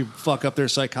did you fuck up their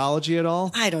psychology at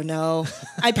all? I don't know.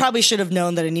 I probably should have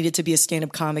known that I needed to be a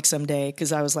stand-up comic someday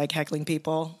because I was heckling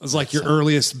people. It was your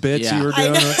earliest bits Yeah. you were I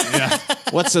doing. know. Right? Yeah.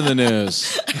 What's in the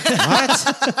news?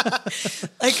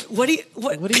 What? What do you?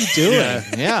 What What are you doing?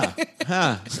 Yeah.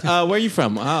 Huh. Where are you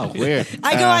from? Oh, weird.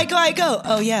 I go.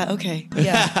 Oh yeah. Okay.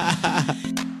 Yeah.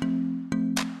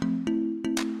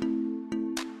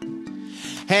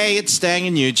 Hey, it's Stang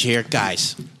and Huge here.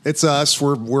 Guys, It's us.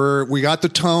 We got the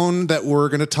tone that we're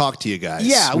going to talk to you guys.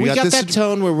 Yeah, we got this- that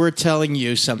tone where we're telling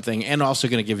you something and also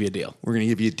going to give you a deal. We're going to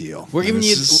give you a deal. We're giving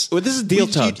you this is deal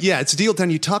tone. Yeah, it's a deal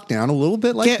tone. You talk down a little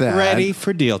bit like Get that. ready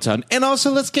for deal tone. And also,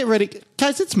 let's get ready.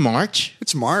 Guys, it's March.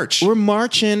 It's March. We're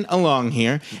marching along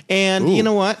here. And Ooh. you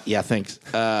know what? Yeah, thanks.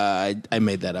 I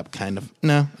made that up, kind of.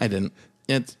 No, I didn't.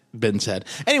 It's been said.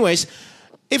 Anyways,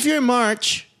 if you're in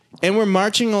March and we're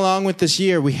marching along with this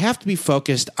year, we have to be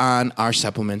focused on our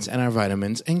supplements and our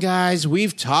vitamins. And guys,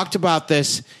 we've talked about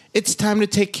this. It's time to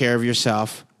take care of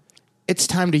yourself. It's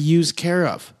time to use Care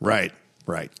of. Right.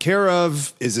 Care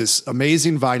of is this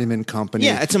amazing vitamin company.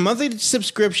 Yeah, it's a monthly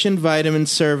subscription vitamin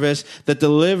service that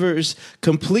delivers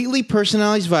completely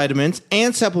personalized vitamins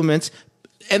and supplements,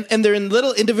 and they're in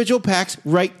little individual packs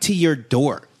right to your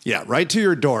door. Yeah, right to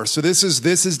your door. So this is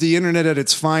the internet at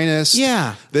its finest.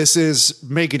 Yeah. This is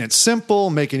making it simple,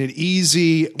 making it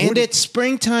easy. And it's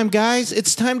springtime, guys.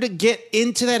 It's time to get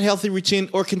into that healthy routine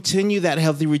or continue that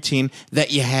healthy routine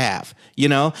that you have, you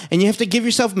know? And you have to give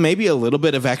yourself maybe a little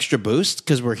bit of extra boost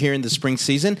because we're here in the spring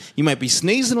season. You might be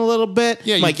sneezing a little bit.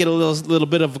 Yeah, you might get a little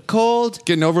bit of a cold.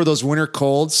 Getting over those winter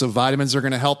colds, so vitamins are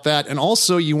going to help that. And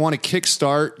also, you want to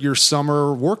kickstart your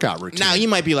summer workout routine. Now, you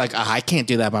might be like, I can't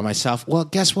do that by myself. Well,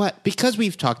 guess what? Because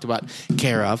we've talked about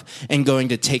Care of and going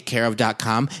to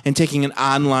takecareof.com and taking an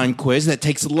online quiz that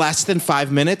takes less than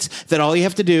 5 minutes, that all you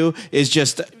have to do is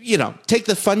just, take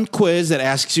the fun quiz that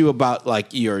asks you about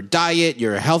like your diet,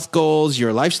 your health goals,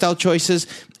 your lifestyle choices,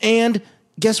 and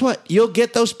guess what? You'll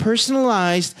get those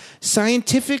personalized,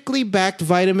 scientifically backed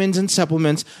vitamins and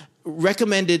supplements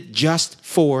recommended just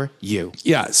for you.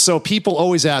 Yeah, so people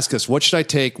always ask us, what should I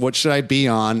take? What should I be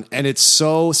on? And it's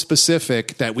so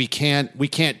specific that we can't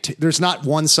there's not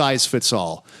one size fits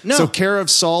all. No. So Care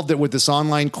of solved it with this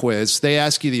online quiz. They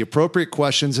ask you the appropriate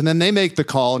questions and then they make the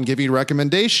call and give you a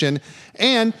recommendation.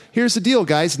 And here's the deal,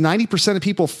 guys. 90% of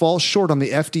people fall short on the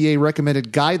FDA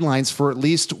recommended guidelines for at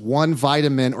least one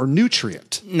vitamin or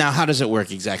nutrient. Now, how does it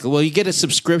work exactly? Well, you get a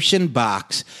subscription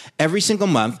box every single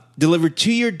month delivered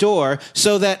to your door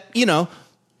so that,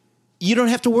 you don't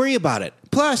have to worry about it.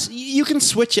 Plus, you can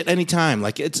switch at any time.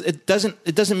 Like it doesn't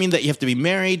mean that you have to be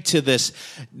married to these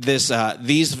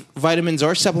vitamins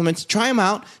or supplements. Try them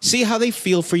out, see how they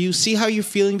feel for you, see how you're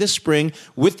feeling this spring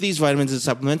with these vitamins and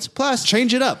supplements. Plus,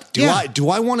 Change it up. Do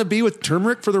I want to be with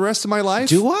turmeric for the rest of my life?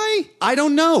 do I? I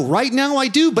don't know. Right now I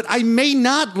do, but I may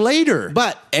not later.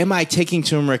 But am I taking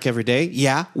turmeric every day?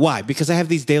 Yeah. Why? Because I have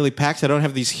these daily packs. I don't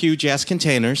have these huge ass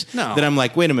containers No. that I'm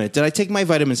like, wait a minute, did I take my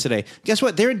vitamins today? Guess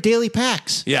what? They're in daily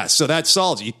packs. Yeah, so that solves.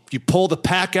 You pull the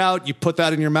pack out, you put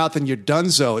that in your mouth, and you're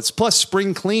donezo. It's plus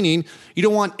spring cleaning. You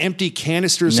don't want empty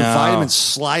canisters of No. vitamins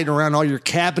sliding around all your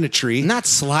cabinetry. Not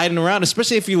sliding around,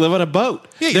 especially if you live on a boat.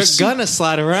 Yeah, you They're see- gonna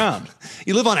slide around.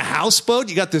 You live on a houseboat,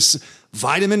 you got this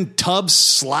vitamin tubs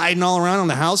sliding all around on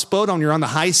the houseboat you're on the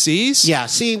high seas. Yeah,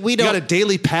 see, we You don't. got a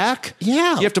daily pack?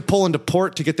 Yeah. You have to pull into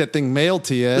port to get that thing mailed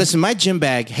to you. Listen, my gym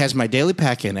bag has my daily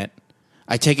pack in it.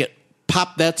 I take it,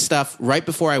 pop that stuff right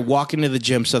before I walk into the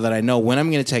gym so that I know when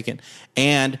I'm going to take it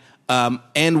and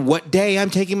what day I'm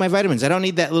taking my vitamins. I don't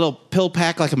need that little pill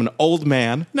pack like I'm an old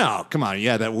man. No, come on.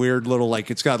 Yeah, that weird little,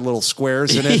 it's got little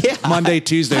squares in it. Yeah. Monday,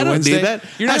 Tuesday, I don't Wednesday. need that.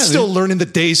 You're I not don't still need- learning the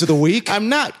days of the week. I'm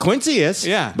not. Quincy is.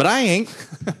 Yeah. But I ain't.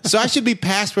 So I should be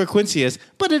past where Quincy is.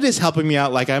 But it is helping me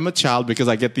out like I'm a child because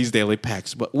I get these daily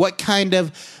packs. But what kind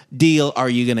of deal are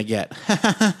you going to get?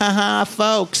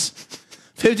 Folks.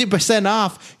 50%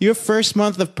 off your first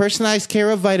month of personalized Care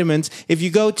of vitamins if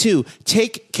you go to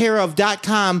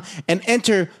takecareof.com and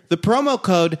enter the promo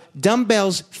code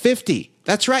dumbbells50.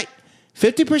 That's right.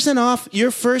 50% off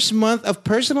your first month of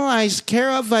personalized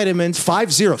Care of vitamins.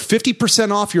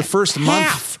 50% off your first month.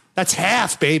 Half. That's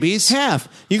half, babies. Half.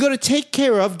 You go to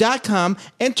takecareof.com,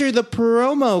 enter the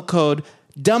promo code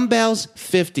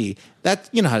dumbbells50. That,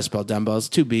 you know how to spell dumbbells,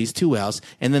 2 B's, 2 L's,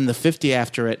 and then the 50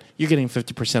 after it. You're getting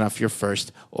 50% off your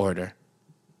first order.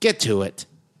 Get to it.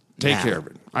 Take now. care of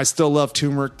it. I still love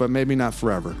turmeric, but maybe not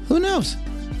forever. Who knows?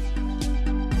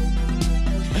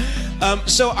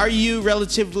 So are you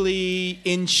relatively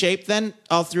in shape then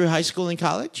all through high school and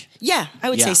college? Yeah, I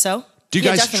would Yeah. say so. Do you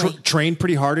Yeah, guys definitely. train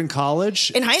pretty hard in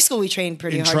college? In high school, we trained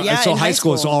pretty In hard. tra- Yeah, so in high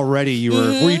school is already you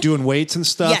were you doing weights and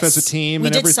stuff Yes. as a team we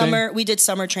and did everything? We did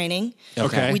summer training.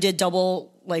 Okay. We did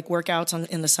double workouts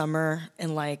in the summer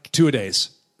and 2-a-days.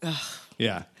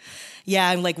 Yeah.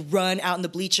 yeah, and run out in the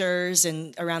bleachers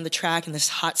and around the track in this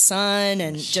hot sun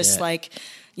and just Shit.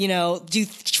 do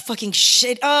fucking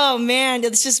shit. Oh man,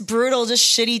 it's just brutal, just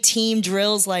shitty team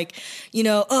drills.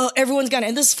 Everyone's got to,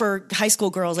 and this is for high school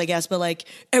girls, I guess, but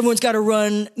everyone's got to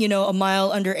run, a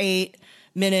mile under 8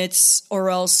 minutes, or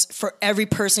else for every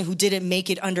person who didn't make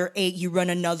it under 8, you run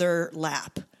another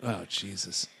lap. Oh,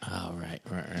 Jesus. Oh, right.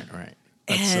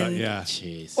 That's, And- yeah.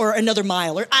 Jeez. Or another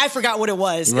mile, or I forgot what it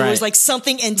was. It Right. was like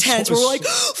something intense where we're like,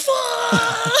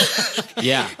 fuck!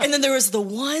 Yeah. And then there was the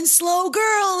one slow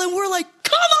girl, and we're like,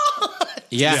 come on!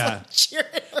 Yeah. Yeah. Cheering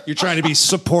her. You're trying to be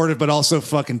supportive, but also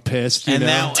fucking pissed. You And know?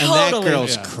 that Totally.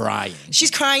 girl's Yeah. crying.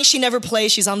 She's crying. She never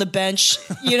plays. She's on the bench.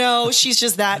 She's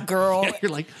just that girl.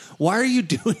 You're like, why are you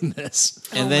doing this?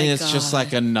 And Oh then my it's just God.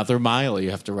 like another mile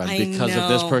you have to run I because of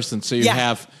this know. person. So you Yeah.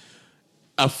 have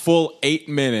a full 8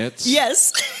 minutes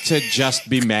Yes. to just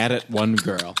be mad at one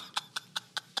girl.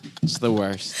 It's the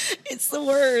worst. It's the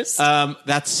worst.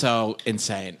 That's so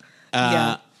insane.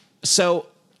 Yeah. So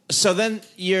then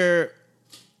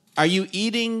are you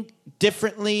eating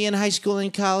differently in high school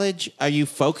and college? Are you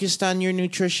focused on your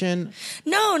nutrition?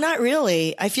 No, not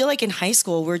really. I feel like in high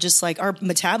school, we're just like, our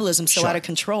metabolism's so Sure. out of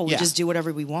control. We Yeah. just do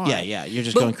whatever we want. Yeah. You're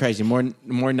just But- going crazy.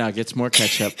 More nuggets, more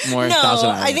ketchup, more No, Thousand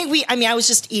Island. I think I was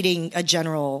just eating a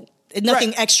general,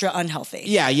 nothing extra unhealthy.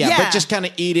 Yeah. But just kind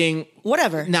of eating,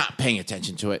 whatever. not paying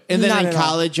attention to it. And then Not in at all.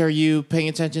 college, are you paying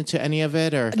attention to any of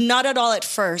it? Or Not at all at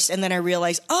first. And then I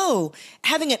realized,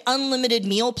 having an unlimited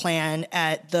meal plan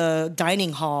at the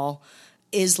dining hall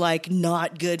is like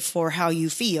not good for how you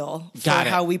feel, for Got it.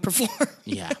 how we perform.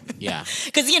 yeah.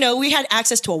 Because, we had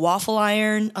access to a waffle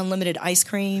iron, unlimited ice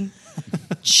cream,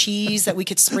 cheese that we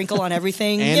could sprinkle on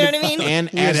everything. And, you know what I mean? And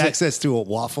We had as a- access to a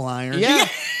waffle iron. yeah.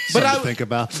 Something I- to think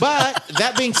about. But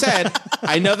that being said,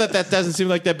 I know that doesn't seem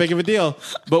like that big of a deal.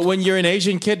 But when you're an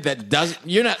Asian kid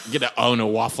you're not gonna own a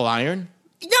waffle iron.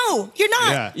 No, you're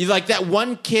not. Yeah. You like that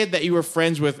one kid that you were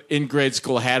friends with in grade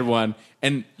school had one,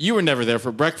 and you were never there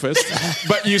for breakfast,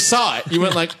 but you saw it. You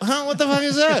went like, "Huh? What the fuck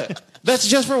is that? That's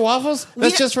just for waffles?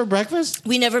 That's just for breakfast?"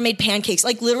 We never made pancakes.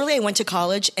 Like literally, I went to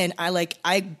college and I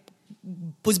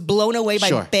was blown away by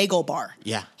Sure. Bagel Bar.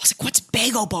 Yeah. I was like, what's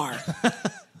Bagel Bar?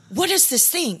 What is this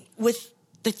thing with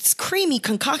this creamy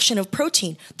concoction of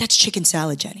protein? That's chicken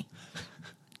salad, Jenny.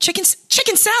 Chicken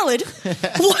salad?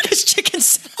 What is chicken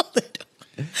salad?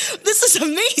 This is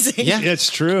amazing. Yeah. It's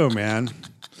true, man.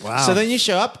 Wow. So then you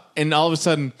show up, and all of a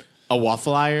sudden, a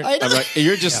waffle iron. I know. I'm like-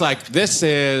 you're just like, this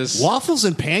is waffles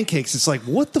and pancakes, it's like,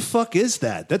 what the fuck is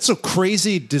that? That's a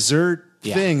crazy dessert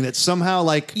Yeah. thing that somehow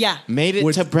like Yeah. made it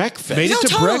would- to breakfast. made it No, to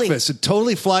totally. breakfast. It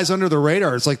totally flies under the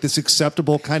radar. It's like this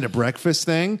acceptable kind of breakfast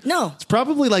thing. No. It's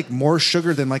probably like more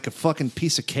sugar than like a fucking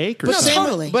piece of cake or But something.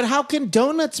 totally. But how can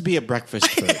donuts be a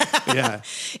breakfast food? Yeah.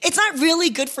 It's not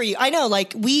really good for you. I know,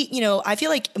 like I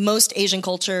feel like most Asian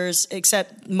cultures,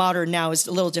 except modern now, is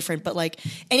a little different. But like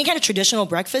any kind of traditional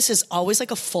breakfast is always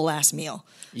like a full ass meal,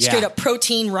 Yeah. straight up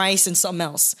protein, rice, and something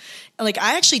else. And like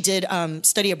I actually did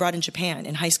study abroad in Japan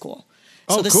in high school.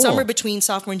 So Oh, the cool. summer between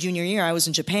sophomore and junior year, I was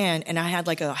in Japan, and I had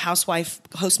like a housewife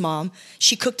host mom.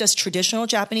 She cooked us traditional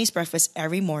Japanese breakfast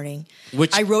every morning.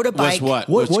 Which I rode a was bike. what?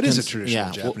 What Which is a cons- traditional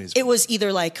yeah, Japanese? It was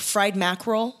either like fried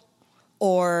mackerel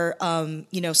or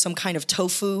some kind of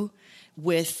tofu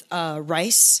with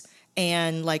rice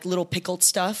and like little pickled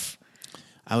stuff.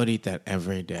 I would eat that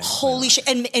every day. Holy shit!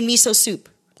 And miso soup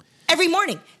every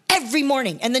morning.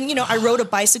 And then I rode a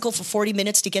bicycle for 40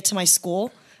 minutes to get to my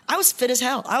school. I was fit as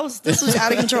hell. This was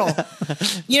out of control.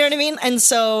 You know what I mean? And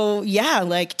so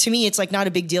like to me, it's like not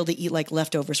a big deal to eat like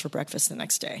leftovers for breakfast the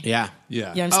next day. Yeah.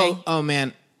 Yeah. You know what I'm saying? Oh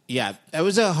man. Yeah. That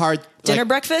was a hard Dinner like,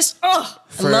 breakfast? Oh,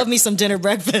 I love me some dinner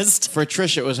breakfast. for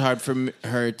Trish. It was hard for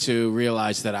her to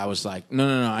realize that I was like,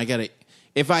 no. I gotta.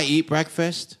 If I eat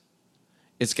breakfast,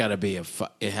 it's gotta be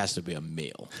it has to be a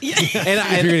meal. Yeah. And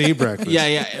If you're gonna eat breakfast.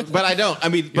 Yeah. But I don't. I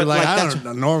mean, You're but like, like I that's.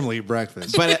 don't normally eat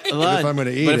breakfast. But if I'm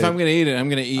gonna eat But if it, I'm gonna eat it, I'm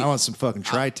gonna eat. I want some fucking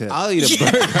tri-tip. I'll eat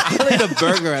a burger. I'll eat a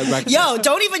burger at breakfast. Yo,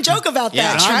 don't even joke about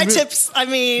Yeah, that. I'm- Tri-tips, I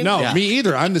mean. No, Yeah. me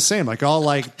either. I'm the same. Like all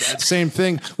like same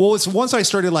thing. Well, it's once I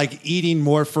started like eating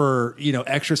more for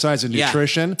exercise and Yeah.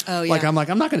 nutrition. Oh, yeah. Like I'm not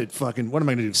gonna fucking. What am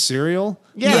I gonna do? Cereal?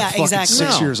 Yeah. I'm Yeah, fucking exactly.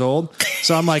 6 No. years old.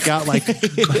 So I'm like out like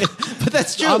But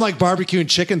that's true. I'm like barbecuing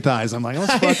chicken thighs. I'm like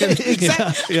let's fucking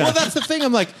Exactly. Yeah. Well, that's the thing.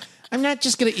 I'm like, I'm not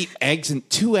just gonna eat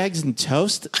two eggs and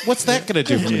toast. What's that gonna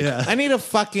do for me? Yeah. I need a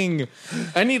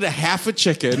half a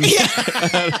chicken,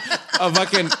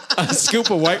 a scoop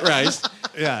of white rice,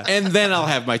 Yeah. and then I'll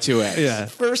have my 2 eggs. Yeah.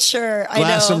 For sure.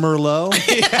 Glass I of know. Merlot.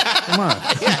 Come on.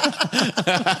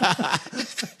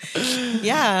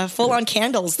 Yeah, full on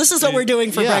candles. This is what we're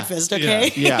doing for Yeah. breakfast,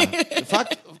 okay? Yeah.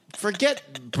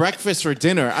 Forget breakfast for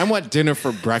dinner. I want dinner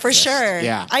for breakfast. For sure.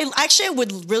 Yeah. I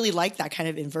would really like that kind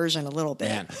of inversion a little bit.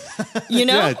 Man. You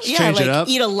know? Yeah, change it like up.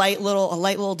 eat a light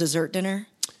little dessert dinner.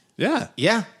 Yeah.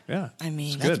 Yeah. Yeah. I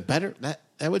mean, That's better.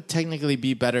 that would technically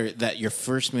be better that your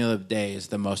first meal of the day is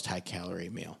the most high calorie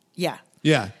meal. Yeah.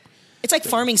 Yeah. It's like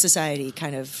farming society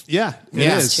kind of. Yeah, it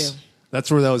Yeah. is. Too. That's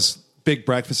where those big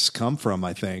breakfasts come from,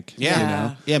 I think. Yeah. You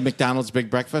know? Yeah, McDonald's Big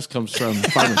Breakfast comes from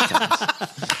farmers' towns.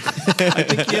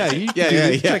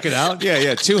 Yeah, check it out.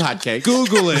 Yeah. 2 hotcakes.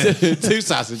 Google it. 2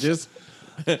 sausages.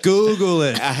 Google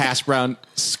it. A hash brown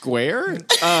square.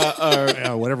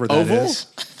 Yeah, whatever that Oval? is.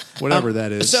 Whatever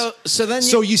that is. So then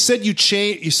So you said you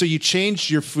changed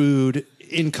your food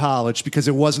in college because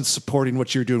it wasn't supporting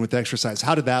what you were doing with exercise.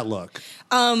 How did that look?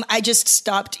 I just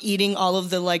stopped eating all of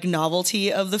the like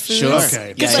novelty of the foods. Sure.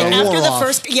 Okay. Because Yeah, like yeah. after Wore the off.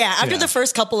 first, after Yeah. the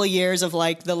first couple of years of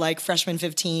like the like freshman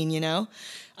 15, you know,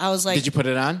 I was like, did you put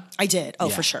it on? I did. Oh,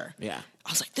 Yeah. for sure. Yeah. I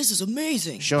was like, this is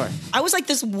amazing. Sure. I was like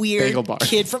this weird Bagel bar.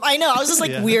 kid from, I know, I was this like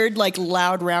Yeah. weird, like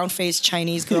loud, round faced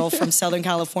Chinese girl from Southern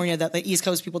California that the East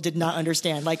Coast people did not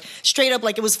understand. Like straight up,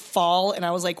 like it was fall and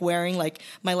I was like wearing like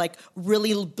my like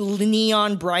really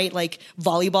neon bright like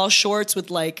volleyball shorts with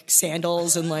like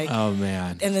sandals and like, Oh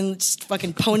man. and then just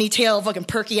fucking ponytail, fucking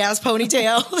perky ass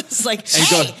ponytail. It's like,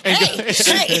 hey,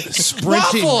 Sprinting,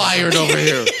 Waffle iron over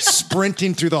here.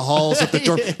 sprinting through the halls of the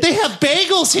dorm. They have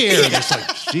bagels here. And it's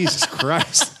like, Jesus Christ.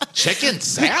 Chicken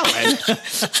salad.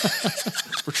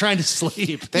 We're trying to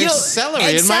sleep. There's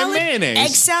celery in my mayonnaise. Egg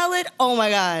salad. Oh my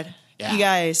god. Yeah. You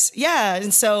guys. Yeah.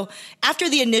 And so after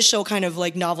the initial kind of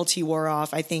like novelty wore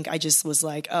off, I think I just was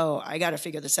like, oh, I got to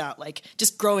figure this out. Like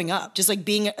just growing up, just like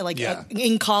being like Yeah.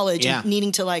 in college Yeah. and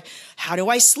needing to like, how do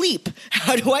I sleep?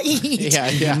 How do I eat?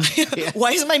 Yeah.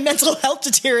 Why is my mental health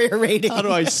deteriorating? How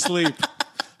do I sleep?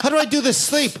 How do I do this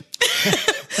sleep?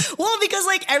 Well, because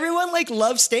like everyone like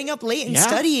loves staying up late and Yeah,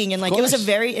 studying, and like of it was a course.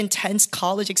 very intense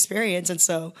college experience, and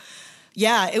so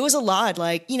yeah, it was a lot.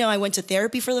 Like, you know, I went to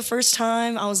therapy for the first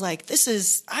time. I was like,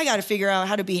 I got to figure out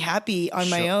how to be happy on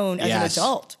my Sure. own as Yes. an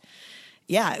adult.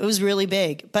 Yeah, it was really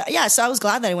big. But yeah, so I was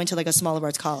glad that I went to like a smaller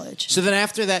arts college. So then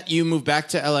after that, you moved back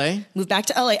to LA? Moved back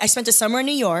to LA. I spent a summer in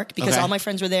New York because Okay. all my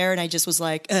friends were there, and I just was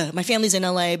like, ugh, my family's in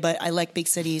LA, but I like big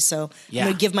cities, so Yeah. I'm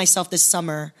gonna give myself this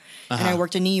summer. And I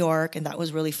worked in New York, and that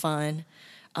was really fun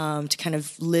to kind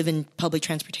of live in public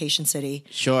transportation city.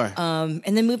 Sure. And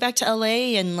then moved back to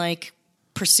LA and like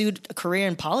pursued a career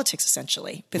in politics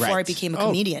essentially before I Right. became a Oh.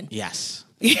 comedian. yes.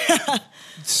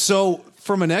 So,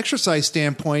 from an exercise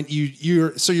standpoint,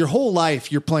 you're your whole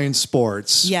life you're playing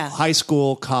sports. Yeah. High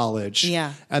school, college.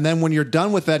 Yeah. And then when you're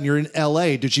done with that and you're in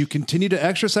LA, did you continue to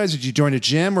exercise? Did you join a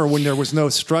gym, or when there was no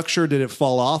structure, did it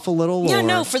fall off a little? Yeah, or?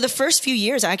 no, for the first few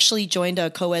years, I actually joined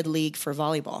a co-ed league for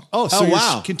volleyball. Oh, so Oh, you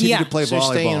wow. continue to Yeah. play So you're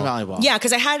volleyball. staying in volleyball. Yeah,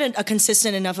 because I had a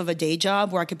consistent enough of a day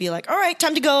job where I could be like, all right,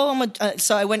 time to go.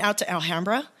 So I went out to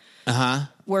Alhambra,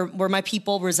 where my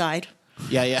people reside.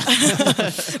 Yeah.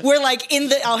 We're like in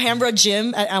the Alhambra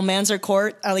gym at Almanzar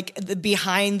Court,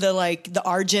 behind the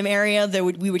our gym area.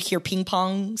 We would hear ping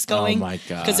pongs going. my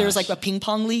Because there was like gosh. a ping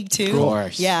pong league too. Of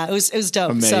course. Yeah, it was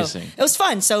dope. Amazing. So it was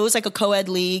fun. So it was like a co-ed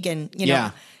league, and you know.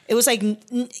 Yeah. It was like, you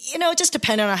know, it just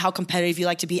depended on how competitive you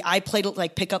like to be. I played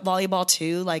like pickup volleyball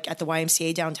too, like at the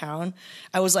YMCA downtown.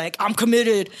 I was like, I'm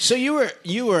committed. So you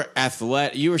were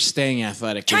athletic. You were staying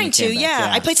athletic. when Trying you to, came back, yeah.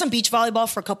 I played some beach volleyball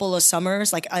for a couple of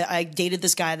summers. Like I dated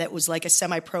this guy that was like a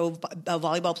semi-pro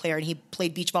volleyball player, and he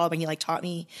played beach volleyball, and he like taught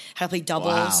me how to play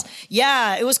doubles. Wow.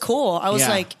 Yeah, it was cool. I was Yeah.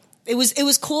 like, it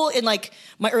was cool in like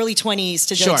my early 20s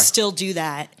to Sure. still do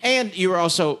that. And you were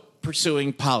also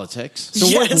pursuing politics. So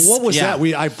Yes. what was Yeah.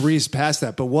 that? I breezed past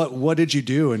that, but what did you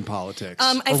do in politics?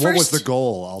 I or what was first- the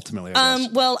goal ultimately? I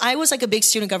guess? Well, I was like a big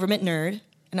student government nerd.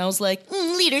 And I was like,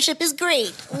 leadership is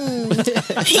great. And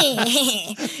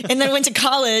then I went to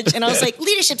college and I was like,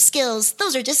 leadership skills,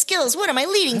 those are just skills. What am I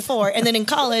leading for? And then in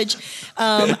college,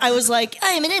 I was like, I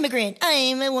am an immigrant. I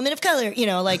am a woman of color. You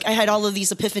know, like I had all of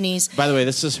these epiphanies. By the way,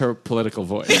 this is her political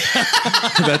voice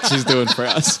that she's doing for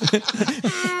us.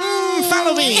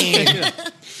 Follow me.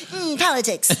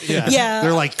 Politics. Yeah.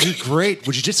 They're like, you're great.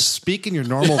 Would you just speak in your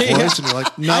normal voice? And you're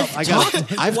like, no, I got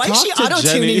it. I've Why is she talked to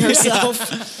auto-tuning Jenny.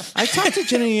 herself? I talked to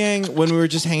Jenny Yang when we were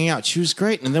just hanging out. She was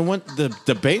great. And then when the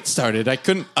debate started, I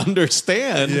couldn't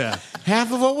understand Yeah.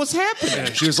 half of what was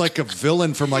happening. She was like a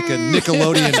villain from like a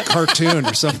Nickelodeon cartoon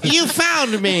or something. You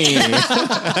found me.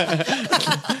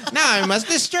 Now I must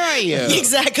destroy you.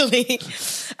 Exactly.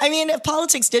 I mean,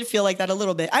 politics did feel like that a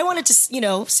little bit. I wanted to, you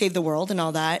know, save the world and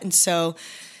all that. And so,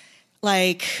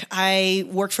 like, I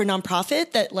worked for a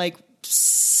nonprofit that, like,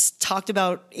 talked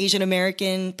about Asian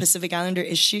American Pacific Islander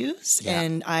issues. Yeah.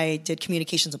 And I did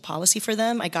communications and policy for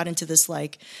them. I got into this,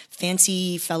 like,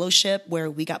 fancy fellowship where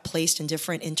we got placed in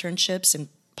different internships in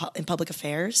public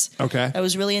affairs. Okay. That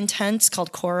was really intense,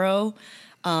 called Coro.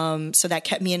 So that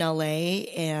kept me in LA,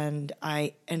 and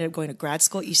I ended up going to grad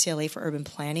school at UCLA for urban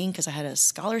planning because I had a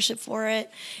scholarship for it.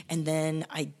 And then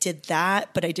I did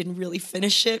that, but I didn't really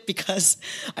finish it because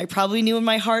I probably knew in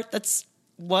my heart that's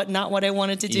not what I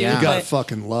wanted to do. Yeah. You gotta But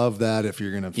fucking love that if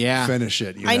you're gonna finish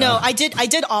it. I know. I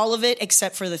did all of it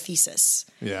except for the thesis.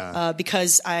 Yeah.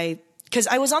 Because I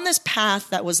was on this path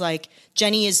that was like,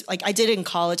 Jenny is like, I did it in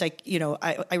college.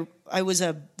 I was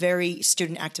a very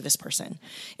student activist person.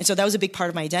 And so that was a big part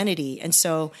of my identity. And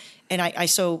so, I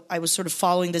was sort of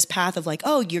following this path of like,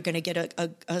 oh, you're going to get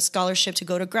a scholarship to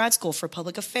go to grad school for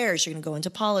public affairs. You're going to go into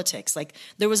politics. Like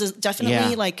there was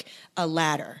definitely like a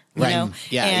ladder, you know?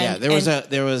 Yeah. There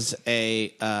was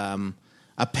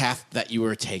a path that you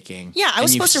were taking. Yeah, I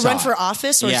was supposed to run for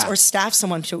office or Yeah. staff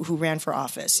someone who ran for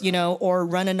office, you know, or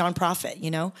run a nonprofit,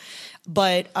 you know.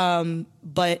 But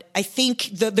I think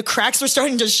the cracks were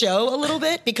starting to show a little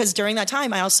bit because during that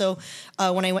time, I also,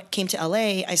 when I came to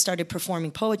LA, I started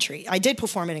performing poetry. I did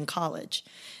perform it in college.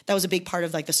 That was a big part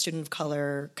of like the student of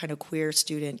color, kind of queer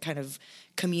student, kind of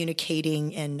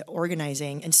communicating and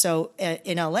organizing. And so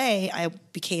in LA, I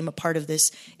became a part of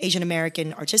this Asian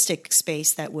American artistic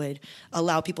space that would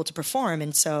allow people to perform.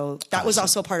 And so that was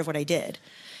also a part of what I did.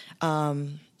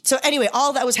 So anyway,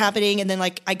 all that was happening, and then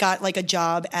like I got like a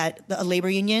job at a labor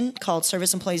union called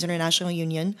Service Employees International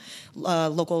Union,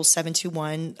 Local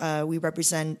 721. We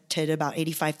represented about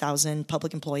 85,000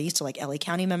 public employees, so like LA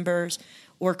County members,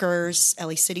 workers,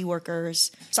 LA City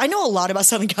workers. So I know a lot about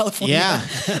Southern California.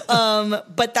 Yeah.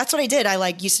 But that's what I did. I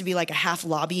like used to be like a half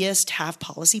lobbyist, half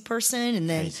policy person, and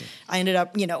then I ended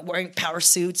up, you know, wearing power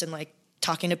suits and like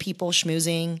talking to people,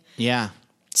 schmoozing. Yeah.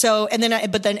 So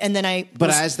But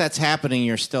as that's happening,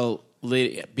 you're still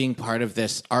being part of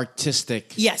this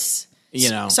artistic. Yes. You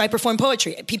know. So I perform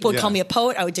poetry. People would call Yeah. me a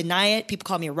poet. I would deny it. People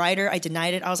call me a writer. I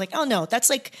denied it. I was like, oh no, that's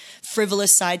like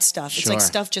frivolous side stuff. It's like Sure.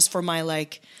 stuff just for my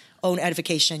like own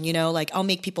edification, you know, like I'll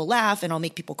make people laugh and I'll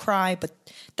make people cry, but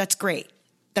that's great.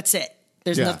 That's it.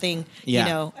 There's Yeah. nothing, Yeah. you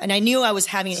know, and I knew I was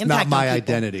having an It's impact not my on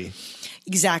people. identity.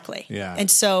 Exactly. Yeah. And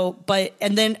so,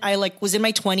 and then I like was in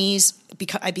my 20s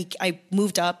because I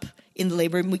moved up in the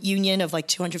labor union of like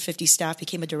 250 staff,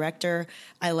 became a director.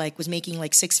 I like was making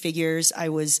like six figures. I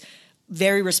was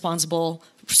very responsible,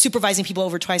 supervising people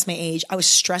over twice my age. I was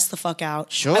stressed the fuck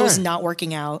out. Sure. I was not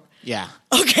working out. Yeah.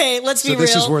 Okay, let's be So real.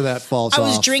 this is where that falls I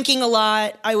was off. drinking a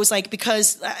lot. I was like,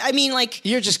 because I mean, like,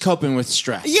 You're just coping with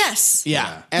stress. yes,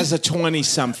 Yeah. As a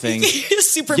 20-something,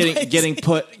 super getting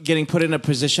put in a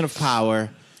position of power.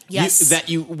 Yes. That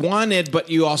you wanted, but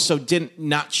you also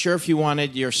not sure if you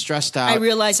wanted. You're stressed out. I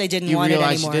realized I didn't You want it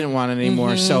realized anymore. you didn't want it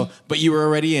anymore. So, but you were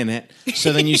already in it.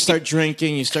 So then you start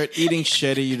drinking. You start eating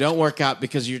shitty. You don't work out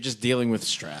because you're just dealing with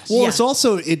stress. Well, Yeah. it's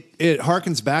also it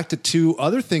harkens back to two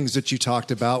other things that you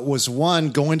talked about. Was one,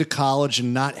 going to college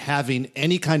and not having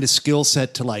any kind of skill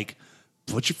set to like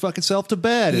put your fucking self to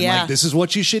bed and Yeah. like this is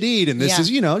what you should eat and this Yeah. is,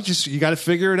 you know, just you got to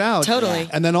figure it out. Totally.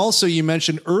 And then also you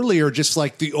mentioned earlier just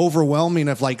like the overwhelming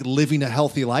of like living a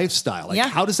healthy lifestyle. Like Yeah.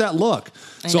 how does that look?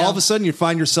 I So all know. of a sudden you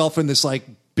find yourself in this like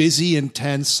busy,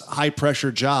 intense, high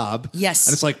pressure job. Yes.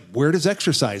 And it's like, where does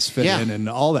exercise fit Yeah. in and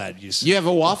all that? You have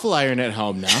a waffle iron at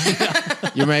home now.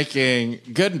 You're making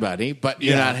good money, but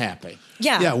you're Yeah. not happy.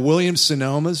 Yeah, Williams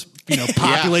Sonoma's, you know,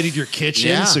 populated your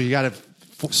kitchen, Yeah. so you got to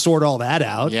sort all that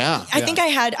out. Yeah. I think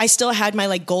I still had my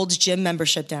like Gold's Gym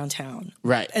membership downtown.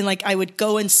 Right. And like I would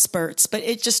go in spurts, but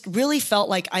it just really felt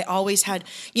like I always had,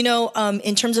 you know,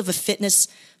 in terms of a fitness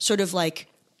sort of like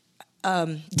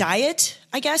diet,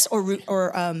 I guess, or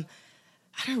I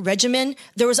don't know, regimen,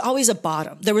 there was always a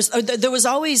bottom. There was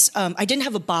always, I didn't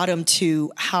have a bottom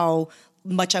to how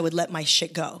much I would let my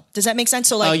shit go. Does that make sense?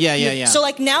 So like, Oh, yeah. So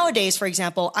like nowadays, for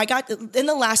example, in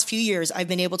the last few years, I've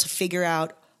been able to figure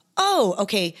out, oh,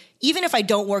 okay, even if I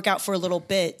don't work out for a little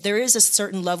bit, there is a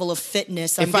certain level of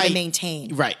fitness that I'm going to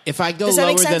maintain. Right. If I go Does that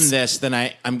lower make than sense? this, then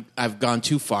I've gone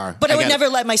too far. But I would gotta- never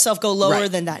let myself go lower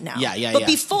Right. than that now. Yeah, But yeah.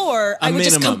 before, A I would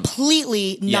just minimum.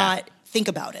 completely Yeah. not think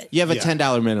about it. You have a Yeah.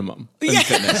 $10 minimum in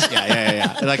fitness.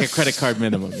 Yeah. Like a credit card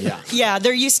minimum. Yeah. Yeah,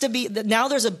 there used to be, now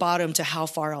there's a bottom to how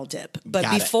far I'll dip. But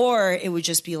Got it. before, it would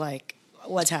just be like,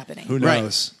 what's happening? Who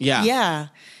knows? Right. Yeah. Yeah.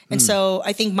 And so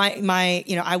I think my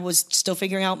you know, I was still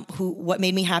figuring out what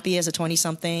made me happy as a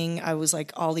 20-something. I was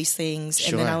like all these things.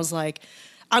 And then Sure. I was like,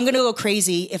 I'm going to go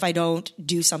crazy if I don't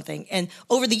do something. And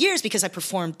over the years, because I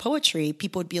performed poetry,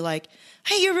 people would be like,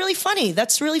 hey, you're really funny.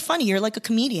 That's really funny. You're like a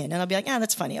comedian. And I'll be like,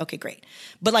 that's funny. Okay, great.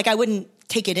 But like, I wouldn't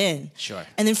take it in. Sure.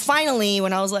 And then finally,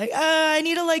 when I was like, I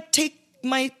need to like take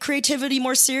my creativity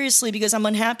more seriously because I'm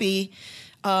unhappy.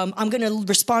 I'm going to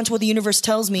respond to what the universe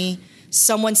tells me.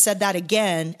 Someone said that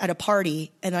again at a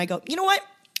party. And I go, you know what?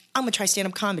 I'm going to try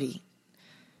stand-up comedy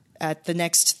at the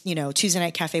next, Tuesday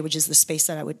Night Cafe, which is the space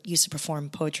that I would use to perform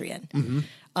poetry in. Mm-hmm.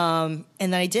 And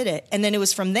then I did it. And then it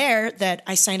was from there that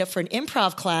I signed up for an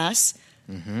improv class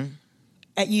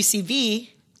at UCB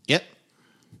Yep.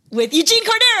 with Eugene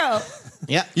Cordero.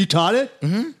 Yep. You taught it?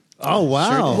 Mm-hmm. Oh,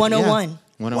 wow. 101.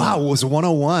 Wow, it was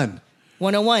 101.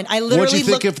 101. I literally What'd you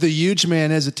think of the huge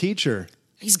man as a teacher?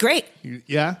 He's great.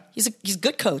 Yeah? He's a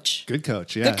good coach. Good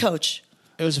coach, yeah. Good coach.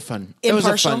 It was a fun.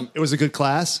 Impartial. It was a good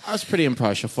class? I was pretty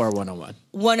impartial for 101.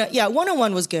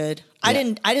 101 was good. I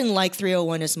Yeah. didn't like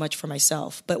 301 as much for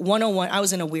myself, but 101 I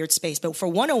was in a weird space. But for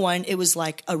 101 it was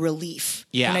like a relief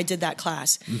when I did that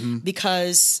class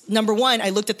because number one I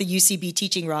looked at the UCB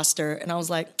teaching roster and I was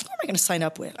like, who am I going to sign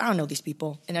up with? I don't know these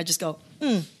people, and I just go,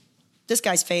 this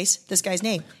guy's face, this guy's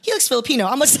name. He looks Filipino.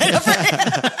 I'm going to sign up for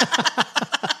him.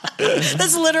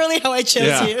 That's literally how I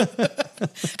chose you.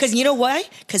 Because you know why?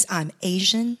 Because I'm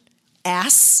Asian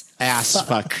ass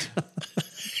Fuck.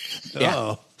 Yeah.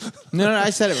 Oh. No,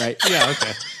 I said it right. Yeah,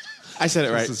 okay. I said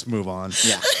it right. Let's move on.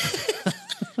 Yeah.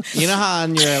 You know how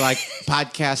on your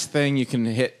podcast thing you can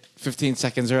hit 15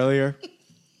 seconds earlier?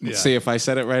 Yeah. See if I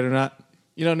said it right or not?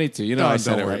 You don't need to. You know I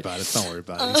said don't it worry right. about it. Don't worry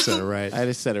about it. You said it right. I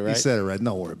just said it right. You said it right.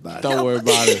 Don't worry about it. Don't worry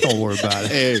about it. Don't worry about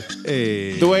it.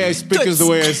 Hey. The way I speak is the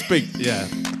way I speak. Yeah.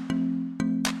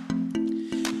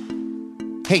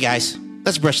 Hey guys,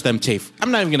 let's brush them teeth. I'm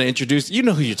not even going to introduce. You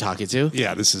know who you're talking to.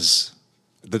 Yeah, this is...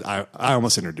 I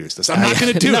almost introduced this. I'm not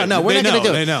going to do it. No, we're not going to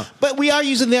do it. They know. But we are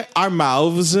using our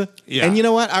mouths. Yeah. And you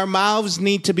know what? Our mouths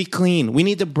need to be clean. We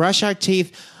need to brush our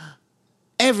teeth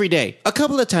every day, a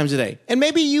couple of times a day. And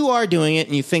maybe you are doing it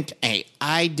and you think, hey,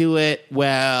 I do it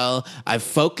well. I've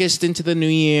focused into the new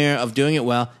year of doing it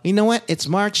well. You know what? It's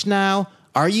March now.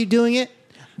 Are you doing it?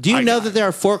 Do you know that there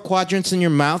are 4 quadrants in your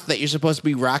mouth that you're supposed to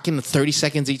be rocking 30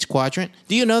 seconds each quadrant?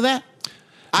 Do you know that?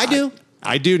 I do.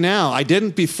 I do now. I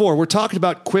didn't before. We're talking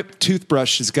about Quip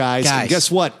toothbrushes, guys. And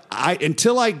guess what?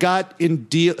 Until I got in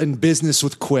business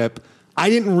with Quip,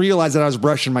 I didn't realize that I was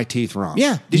brushing my teeth wrong.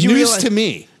 Yeah. Did you News realize to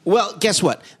me? Well, guess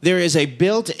what? There is a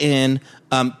built-in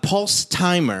pulse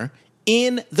timer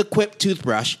in the Quip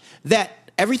toothbrush that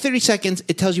every 30 seconds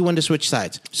it tells you when to switch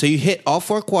sides. So you hit all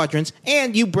 4 quadrants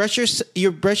and you brush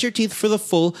your teeth for the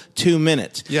full 2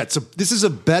 minutes. Yeah, this is a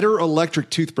better electric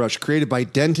toothbrush created by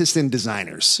dentists and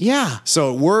designers. Yeah.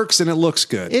 So it works and it looks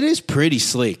good. It is pretty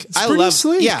sleek. It's pretty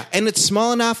sleek. Yeah, and it's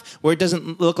small enough where it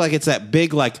doesn't look like it's that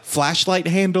big flashlight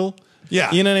handle.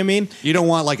 Yeah. You know what I mean? You don't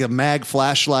want like a mag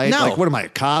flashlight. No. Like, what am I, a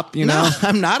cop? You No, know?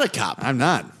 I'm not a cop. I'm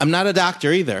not. I'm not a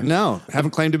doctor either. No,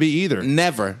 haven't claimed to be either.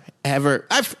 Never, ever.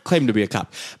 I've claimed to be a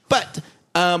cop. But,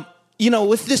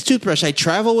 with this toothbrush, I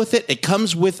travel with it. It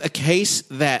comes with a case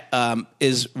that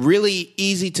is really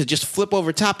easy to just flip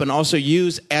over top and also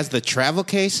use as the travel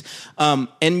case.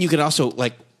 And you can also,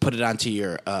 put it onto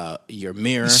your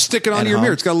mirror. Stick it onto your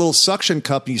mirror. It's got a little suction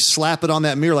cup, and you slap it on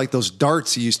that mirror like those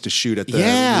darts you used to shoot at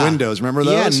the windows. Remember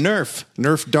those? Yeah, Nerf.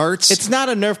 Nerf darts. It's not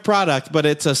a Nerf product, but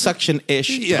it's a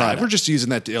suction-ish product. We're just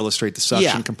using that to illustrate the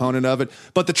suction Yeah. component of it.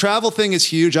 But the travel thing is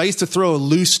huge. I used to throw a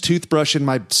loose toothbrush in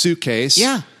my suitcase.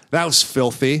 Yeah. That was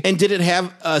filthy. And did it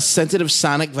have a sensitive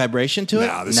sonic vibration to it?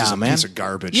 No, this is a piece of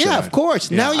garbage. Yeah, of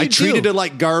course. Now I you treated do. it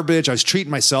like garbage. I was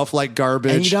treating myself like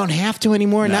garbage. And you don't have to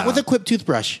anymore. No. Not with a Quip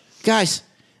toothbrush. Guys,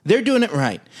 they're doing it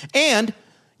right. And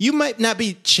you might not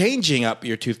be changing up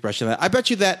your toothbrush. I bet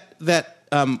you that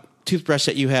toothbrush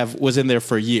that you have was in there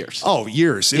for years. Oh,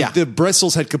 years. Yeah. The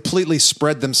bristles had completely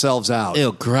spread themselves out.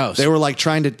 Ew, gross. They were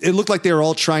it looked like they were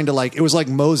all trying to it was like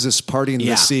Moses parting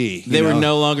the sea. They were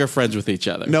no longer friends with each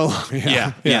other. No,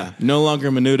 Yeah. No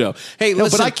longer menudo. Hey, No,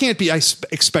 listen. but I can't be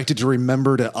expected to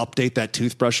remember to update that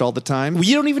toothbrush all the time.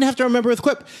 You don't even have to remember with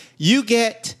Quip. You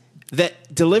get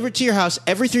that delivered to your house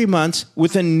every 3 months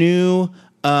with a new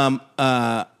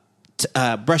brush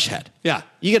head. Yeah.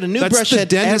 You get a new That's brush the head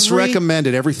dentist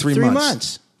recommended every 3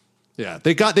 months. Yeah,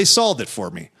 they solved it for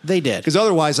me. They did. Because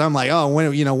otherwise, I'm like, oh,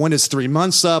 when is 3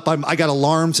 months up? I got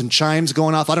alarms and chimes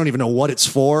going off. I don't even know what it's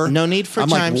for. No need for I'm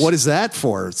chimes. like, what is that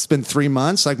for? It's been 3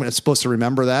 months. I'm supposed to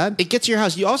remember that. It gets to your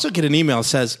house. You also get an email that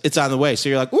says it's on the way. So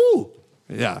you're like, ooh,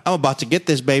 Yeah, I'm about to get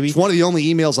this, baby. it's one of the only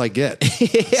emails I get.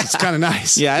 It's kind of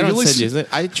nice. Yeah, I It don't really send you.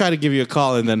 I try to give you a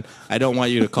call, and then I don't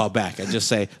want you to call back. I just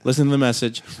say, listen to the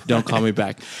message. Don't call me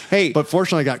back. Hey, But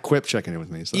fortunately, I got Quip checking in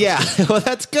with me. So yeah, well,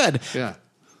 that's good. yeah.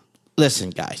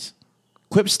 Listen, guys,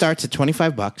 Quip starts at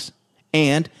 $25.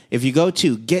 And if you go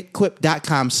to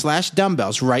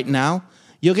getquip.com/dumbbells right now,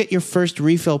 you'll get your first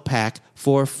refill pack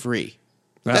for free.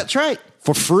 Yeah. That's right.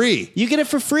 For free. You get it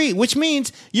for free, which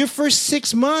means your first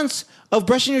 6 months of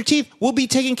brushing your teeth will be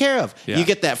taken care of. Yeah. You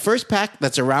get that first pack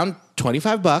that's around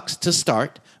 $25 to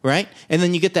start right? And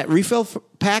then you get that refill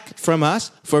pack from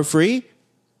us for free.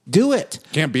 Do it.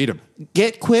 Can't beat them.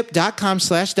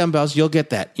 GetQuip.com/dumbbells. You'll get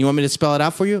that. You want me to spell it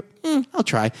out for you? I'll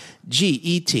try.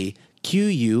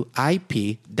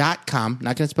 GetQuip.com.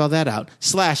 Not going to spell that out.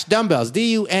 /dumbbells.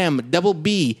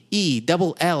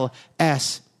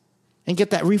 DUMBBELLS. And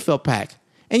get that refill pack.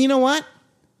 And you know what?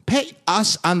 Pay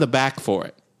us on the back for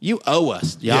it. You owe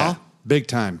us, y'all. Yeah, big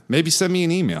time. Maybe send me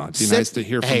an email. It'd be nice to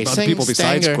hear from other people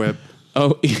besides Stanger. Quip.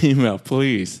 Oh, email,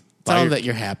 please. Tell them your- that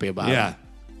you're happy about it. Yeah.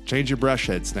 Change your brush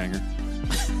head, Stanger.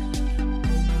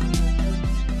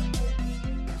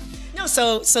 No,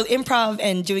 so improv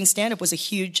and doing stand up was a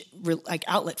huge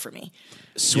outlet for me.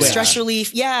 Switch. Stress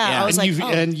relief. Yeah, I was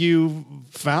And you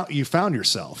found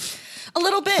yourself. a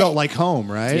little bit. Felt like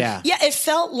home, right? Yeah. Yeah, it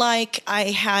felt like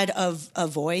I had a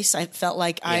voice. I felt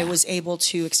like I Yeah. was able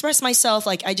to express myself.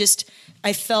 Like I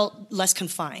felt less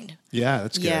confined. Yeah,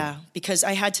 that's good. Yeah, because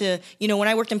I had to, when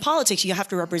I worked in politics, you have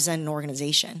to represent an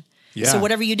organization. Yeah. So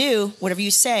whatever you do, whatever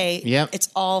you say, Yep. it's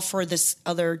all for this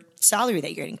other salary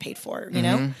that you're getting paid for, you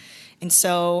know? Mm-hmm. And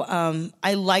so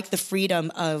I like the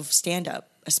freedom of stand-up,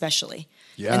 especially.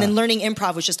 Yeah. And then learning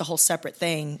improv was just a whole separate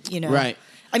thing, Right.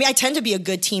 I mean, I tend to be a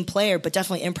good team player, but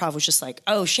definitely improv was just like,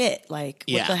 oh, shit. Like,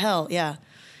 Yeah. what the hell? Yeah.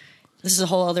 This is a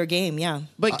whole other game, yeah.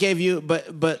 But gave you,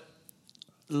 but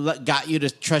got you to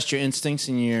trust your instincts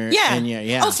and your, Yeah. and your,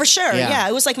 yeah. Oh, for sure. Yeah.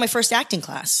 It was like my first acting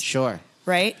class, Sure.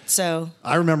 right? So,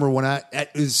 I remember when I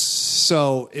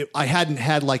hadn't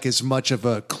had like as much of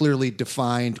a clearly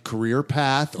defined career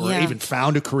path or Yeah. even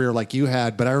found a career like you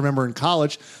had. But I remember in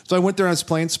college, so I went there and I was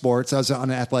playing sports. I was on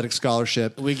an athletic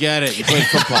scholarship. We get it. You played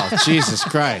football. Jesus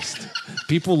Christ.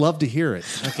 People love to hear it.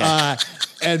 Okay.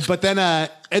 But then I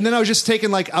was just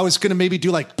taking like, I was going to maybe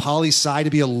do like poli-sci to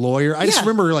be a lawyer. I just Yeah.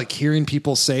 remember like hearing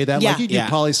people say that, Yeah. like you do Yeah.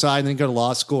 poli-sci and then go to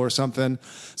law school or something.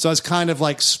 So I was kind of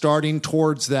like starting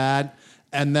towards that.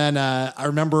 And then I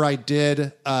remember I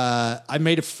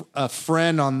made a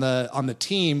friend on the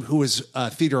team who was a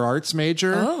theater arts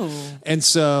major. Oh. And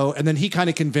then he kind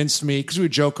of convinced me, because we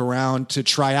would joke around, to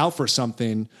try out for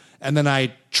something. And then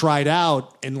I tried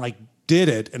out and like did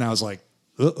it. And I was like,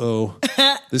 uh-oh,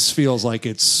 this feels like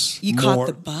it's You more, caught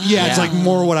the bug. Yeah, it's like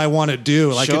more what I want to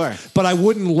do. Like, Sure. but I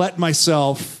wouldn't let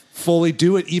myself fully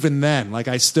do it even then. Like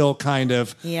I still kind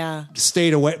of Yeah.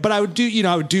 stayed away. But I would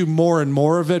do more and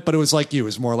more of it. But it was like you. It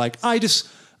was more like I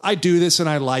do this and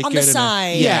I like On it. the and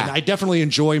side. yeah, Yeah. I definitely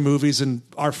enjoy movies and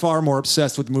are far more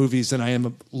obsessed with movies than I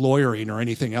am lawyering or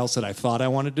anything else that I thought I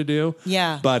wanted to do.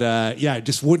 Yeah. But I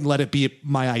just wouldn't let it be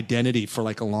my identity for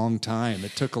like a long time.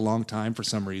 It took a long time for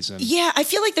some reason. Yeah, I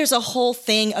feel like there's a whole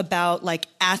thing about like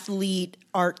athlete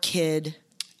theater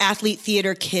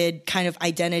kid kind of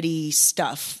identity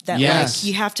stuff that Yes. like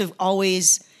you have to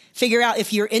always figure out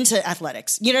if you're into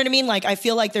athletics. You know what I mean? Like I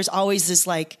feel like there's always this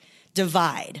like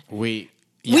divide. We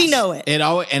know it. It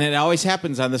always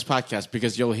happens on this podcast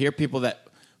because you'll hear people that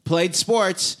played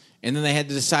sports and then they had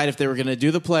to decide if they were going to do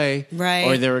the play Right.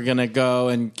 or they were going to go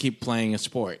and keep playing a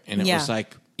sport. And it Yeah. was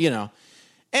like, and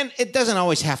it doesn't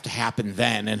always have to happen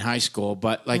then in high school,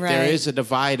 but like there Right. is a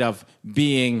divide of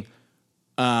being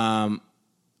a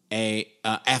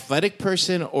athletic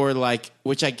person or like,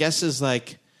 which I guess is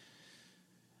like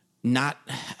not,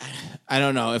 I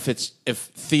don't know if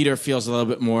theater feels a little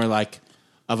bit more like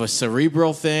of a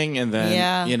cerebral thing, and then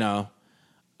Yeah.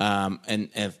 and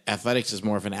if athletics is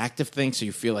more of an active thing, so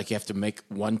you feel like you have to make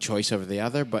one choice over the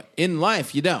other. But in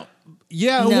life, you don't.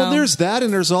 Yeah, No. well, there's that,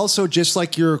 and there's also just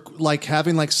like you're like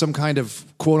having like some kind of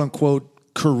quote unquote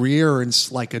career and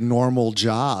like a normal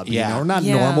job. Yeah. You know? Or not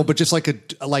Yeah. normal, but just like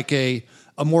a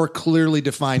more clearly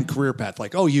defined career path.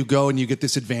 Like, oh, you go and you get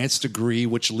this advanced degree,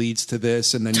 which leads to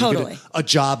this, and then you Totally. get a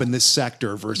job in this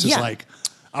sector versus Yeah. like,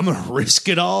 I'm going to risk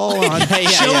it all on Yeah,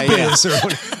 showbiz or,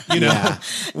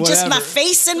 Just whatever. my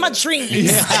face and my dreams.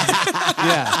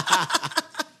 Yeah.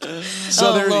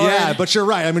 So Oh, Lord. but you're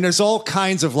right. I mean, there's all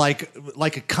kinds of like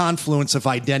a confluence of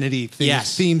identity things,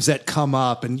 Yes. themes that come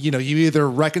up, and you either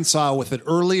reconcile with it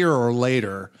earlier or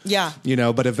later. Yeah.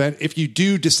 But if you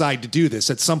do decide to do this,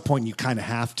 at some point you kind of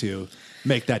have to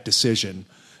make that decision.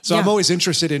 So I'm Yeah. always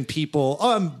interested in people.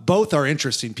 Both are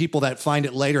interesting. People that find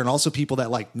it later, and also people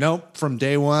that like, nope, from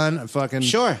day one, I'm fucking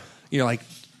Sure. like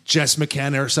Jess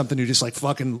McKenna or something who just like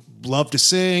fucking loved to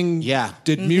sing. Yeah.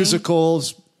 Did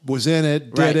musicals, was in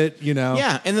it, did Right. it,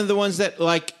 Yeah, and then the ones that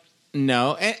like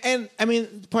no, and I mean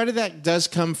part of that does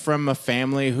come from a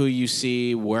family who you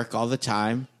see work all the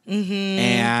time,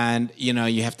 and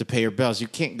you have to pay your bills. You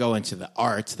can't go into the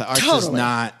arts. The arts is Totally.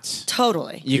 not.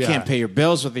 Totally. You Yeah. can't pay your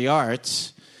bills with the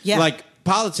arts. Yeah. Like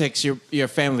politics, your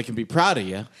family can be proud of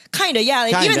you. Kind of, yeah.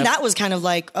 Like, Kind even of. that was kind of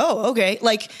like, oh, okay.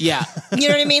 Like, Yeah. you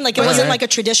know what I mean? Like, it wasn't Right. like a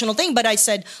traditional thing, but I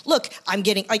said, look, I'm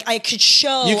getting, like, I could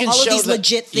show You can all show of these the-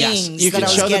 legit yes. things You that can I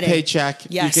was show getting. the paycheck.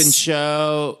 Yes. You can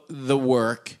show the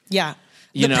work. Yeah.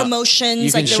 You The know, promotions,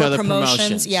 you can like there show were the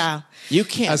promotions. Yeah. You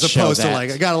can't As show opposed to that.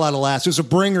 like, I got a lot of laughs. It was a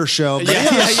bringer show, but Yeah,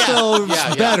 it was yeah, still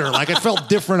yeah. better. Like it felt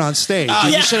different on stage.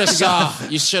 You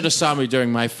should have saw me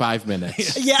during my 5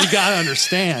 minutes Yeah. You gotta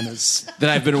understand. It's, that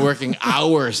I've been working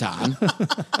hours on.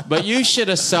 But you should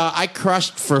have saw I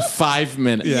crushed for 5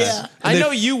 minutes. Yeah. I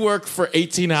know you work for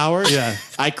 18 hours. Yeah.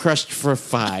 I crushed for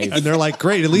 5. and they're like,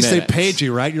 great. At least Minutes. they paid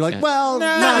you, right? You're like, well,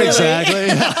 No, not really.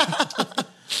 exactly.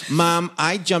 Mom,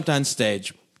 I jumped on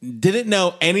stage, didn't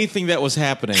know anything that was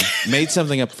happening, made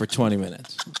something up for 20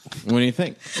 minutes. What do you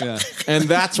think? Yeah. And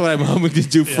that's what I'm hoping to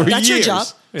do for That's years. your job.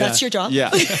 That's your job.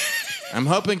 Yeah. I'm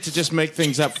hoping to just make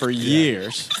things up for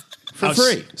years for I was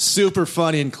free. Super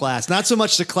funny in class. Not so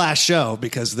much the class show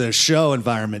because the show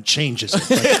environment changes it.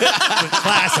 But the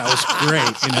class, I was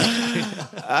great. You know?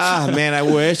 Ah, man, I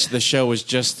wish the show was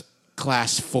just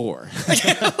class 4.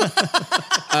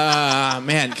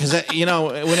 Man, because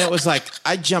when it was like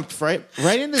I jumped right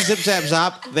into Zip Zap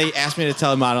Zop, they asked me to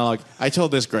tell a monologue. I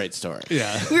told this great story.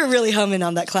 Yeah. We were really humming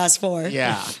on that class 4.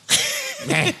 Yeah.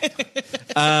 Man.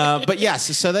 But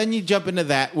yes, so then you jump into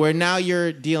that where now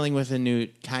you're dealing with a new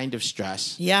kind of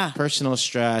stress. Yeah. Personal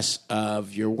stress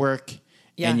of your work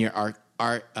Yeah. and your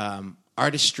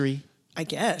artistry. I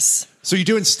guess. So you're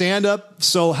doing stand up.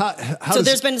 So how So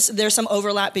does, there's some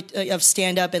overlap of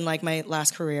stand up in like my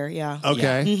last career. Yeah.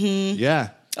 okay. Yeah.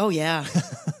 Oh yeah.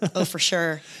 Oh, for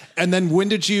sure. And then when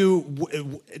did you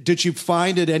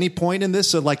find at any point in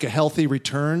this like a healthy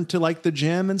return to like the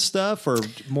gym and stuff or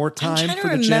more time I'm trying for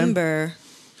to the gym? remember.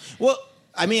 Well,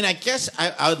 I mean, I guess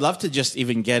I would love to just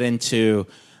even get into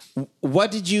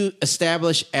what did you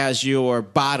establish as your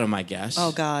bottom, I guess.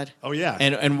 Oh God. Oh yeah.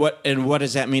 And what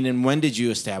does that mean? And when did you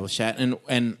establish that?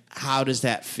 And how does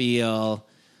that feel?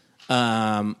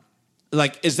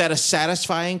 Like, is that a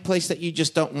satisfying place that you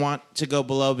just don't want to go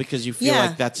below because you feel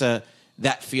Yeah. like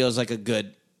that feels like a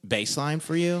good baseline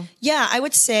for you? Yeah, I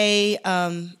would say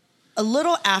a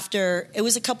little after. It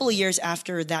was a couple of years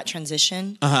after that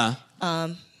transition.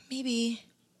 Maybe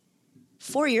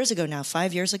 4 years ago now.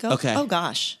 5 years ago. Okay. Oh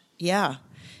gosh. Yeah.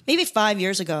 Maybe 5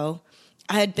 years ago.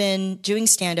 I had been doing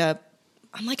stand up.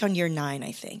 I'm like on year 9,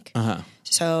 I think.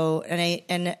 So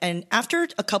and after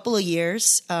a couple of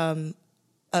years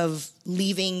of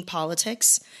leaving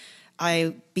politics,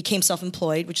 I became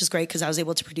self-employed, which is great because I was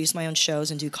able to produce my own shows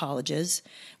and do colleges,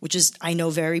 which is, I know,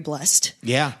 very blessed.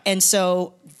 Yeah. And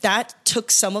so that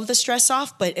took some of the stress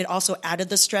off, but it also added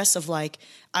the stress of like,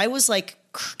 I was like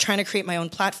trying to create my own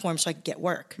platform so I could get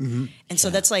work. And so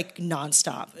that's like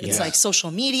nonstop. It's Yeah. like social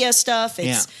media stuff.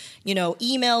 It's,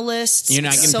 email lists. You're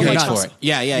not It's getting so paid much for awesome. it.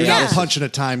 Yeah. You're Yeah. not punching a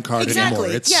time card Exactly.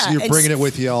 anymore. It's Yeah, you're it's bringing it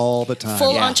with you all the time.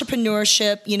 Full Yeah.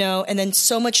 entrepreneurship, and then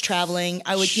so much traveling.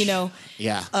 I would,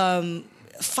 Yeah.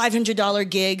 $500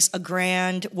 gigs,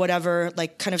 $1,000, whatever,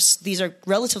 like kind of, these are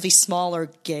relatively smaller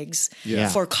gigs Yeah.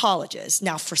 for colleges.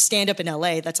 Now for stand up in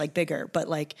LA, that's like bigger, but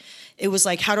like, it was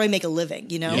like, how do I make a living,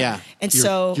 Yeah. And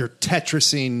You're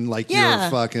Tetrising like Yeah.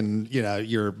 your fucking,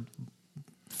 your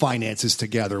finances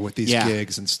together with these Yeah.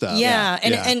 gigs and stuff. yeah.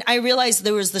 And I realized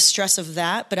there was the stress of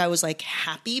that, but I was like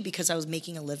happy because I was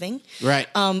making a living. Right.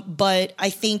 But I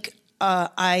think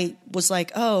I was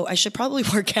like, oh, I should probably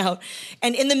work out.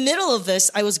 And in the middle of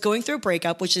this, I was going through a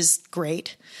breakup, which is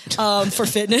great for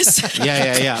fitness.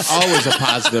 Yeah. Always a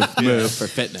positive move for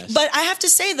fitness. But I have to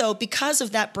say, though, because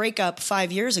of that breakup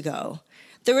 5 years ago,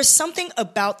 there was something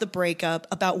about the breakup,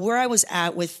 about where I was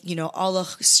at with, all the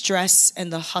stress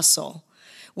and the hustle,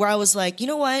 where I was like, you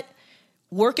know what?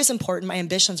 Work is important. My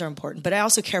ambitions are important, but I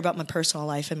also care about my personal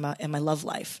life and my love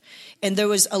life. And there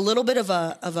was a little bit of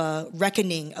a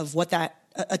reckoning of what that,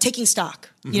 a taking stock,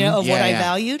 of what I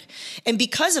valued. And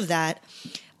because of that,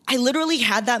 I literally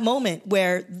had that moment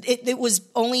where it was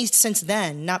only since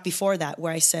then, not before that,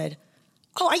 where I said,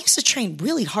 oh, I used to train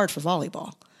really hard for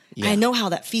volleyball. Yeah. I know how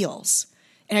that feels.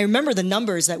 And I remember the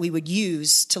numbers that we would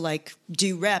use to like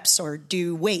do reps or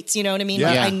do weights. You know what I mean? Yeah.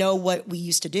 Like, Yeah. I know what we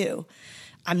used to do.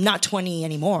 I'm not 20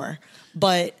 anymore,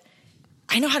 but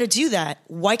I know how to do that.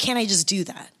 Why can't I just do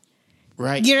that?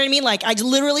 Right. You know what I mean? Like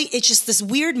it's just this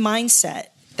weird mindset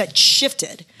that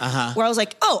shifted where I was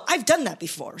like, oh, I've done that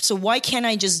before. So why can't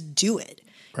I just do it?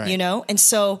 Right. And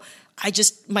so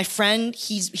my friend,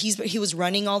 he was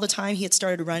running all the time. He had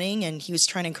started running and he was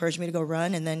trying to encourage me to go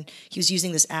run. And then he was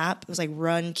using this app. It was like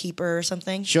Run Keeper or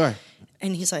something. Sure.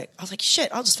 And I was like, shit,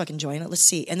 I'll just fucking join it. Let's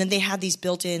see. And then they had these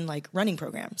built-in like running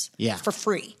programs Yeah. for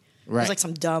free. It was like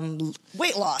some dumb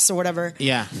weight loss or whatever.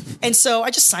 Yeah. And so I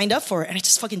just signed up for it and I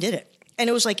just fucking did it. And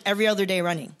it was like every other day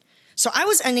running. So I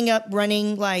was ending up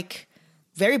running like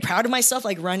very proud of myself,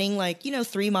 like running like,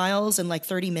 3 miles in like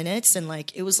 30 minutes. And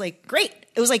like, it was like great.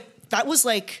 It was like, that was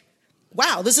like,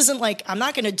 wow, this isn't like, I'm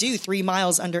not going to do 3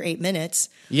 miles under 8 minutes.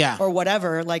 Yeah. Or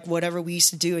whatever, like whatever we used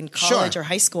to do in college or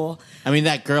high school. I mean,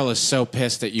 that girl is so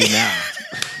pissed at you now.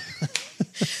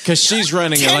 Because she's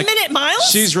running 10-minute miles?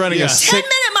 She's running a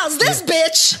 10-minute miles. This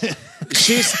bitch.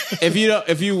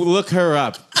 If you look her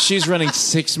up, she's running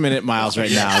 6-minute miles right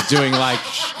now, doing like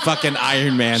fucking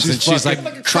Ironmans, and she's like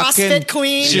CrossFit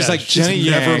queen. She's like Jenny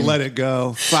she's never Yang let it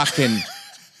go. fucking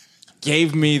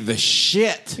gave me the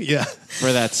shit Yeah.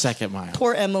 for that second mile.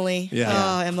 Poor Emily. Yeah.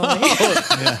 Oh, Emily.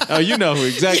 Oh, you know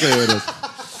exactly who it is.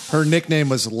 Her nickname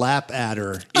was Lap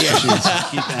Adder. Yeah.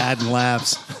 She'd keep adding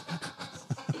laps.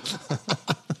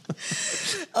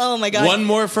 Oh my God. One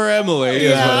more for Emily.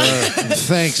 Yeah.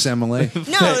 Thanks, Emily.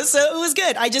 No, so it was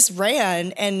good. I just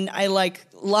ran and I like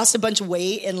lost a bunch of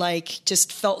weight and like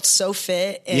just felt so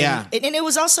fit. And, Yeah. and it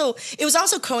was also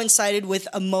coincided with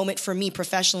a moment for me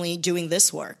professionally doing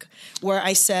this work where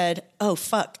I said, oh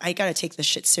fuck, I got to take this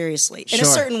shit seriously in a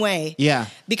Sure. certain way. Yeah.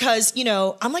 Because,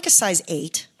 I'm like a size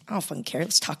 8. I don't fucking care.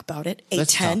 Let's talk about it. 8'10".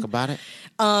 Let's talk about it.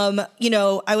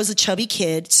 I was a chubby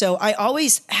kid, so I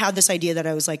always had this idea that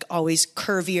I was like always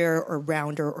curvier or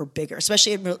rounder or bigger,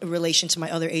 especially in relation to my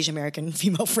other Asian American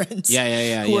female friends.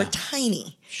 Who are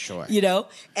tiny. Sure.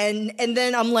 And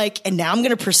then I'm like, and now I'm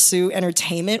going to pursue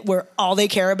entertainment where all they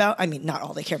care about, I mean, not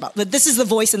all they care about, but this is the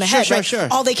voice in the head, right? Sure.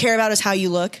 All they care about is how you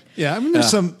look. Yeah, I mean, there's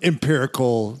some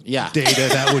empirical data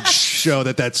that would show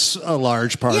that that's a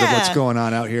large part of what's going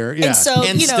on out here. Yeah. And so,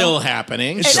 And still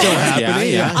happening. It's still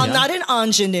happening. Yeah. I'm not an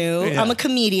ingenue. Yeah. I'm a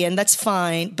comedian. That's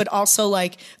fine. But also,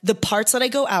 like, the parts that I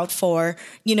go out for,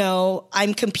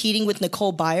 I'm competing with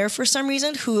Nicole Byer for some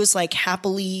reason, who is like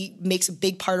happily makes a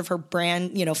big part of her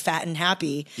brand, fat and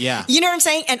happy. Yeah. You know what I'm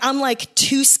saying? And I'm like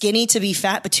too skinny to be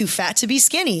fat, but too fat to be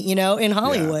skinny, in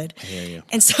Hollywood. I hear you.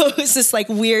 And so it was this like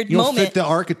weird You'll moment. fit the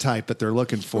archetype that they're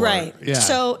looking for. Right. Yeah.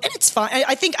 So, and it's fine.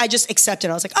 I think I just accepted.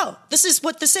 I was like, oh, this is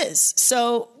what this is.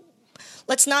 So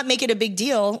let's not make it a big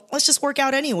deal. Let's just work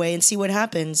out anyway and see what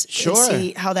happens. Sure. And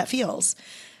see how that feels.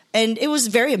 And it was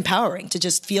very empowering to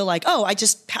just feel like, oh, I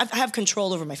just have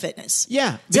control over my fitness.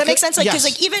 Yeah. Does that make sense? Like, Yes.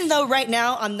 because like even though right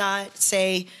now I'm not,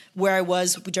 say, where I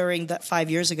was during that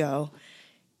 5 years ago,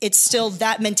 it's still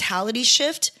that mentality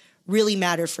shift really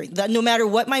mattered for me. That no matter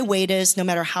what my weight is, no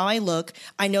matter how I look,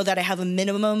 I know that I have a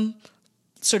minimum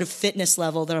sort of fitness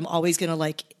level that I'm always going to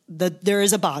like. There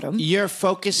is a bottom. Your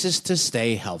focus is to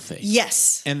stay healthy.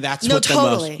 Yes. And that's no, what the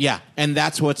totally. most and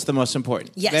that's what's the most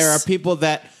important. Yes. There are people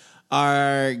that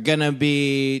are gonna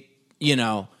be,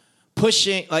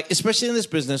 pushing, like, especially in this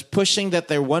business, pushing that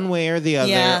they're one way or the other,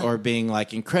 Yeah. or being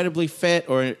like incredibly fit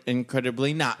or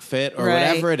incredibly not fit or Right.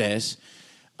 whatever it is.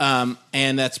 And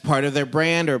that's part of their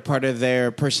brand or part of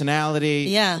their personality.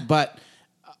 Yeah. But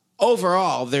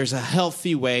overall, there's a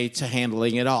healthy way to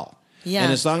handling it all. Yeah.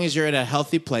 And as long as you're in a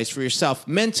healthy place for yourself,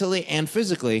 mentally and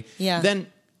physically, then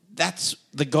that's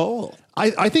the goal.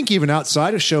 I think even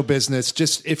outside of show business,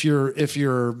 just if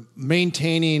you're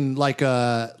maintaining like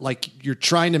you're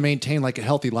trying to maintain like a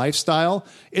healthy lifestyle,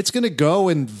 it's going to go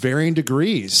in varying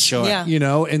degrees. Sure. Yeah.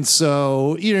 And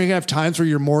so you're going to have times where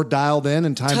you're more dialed in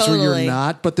and times where Totally. you're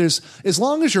not. But as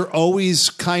long as you're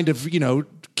always kind of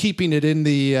keeping it in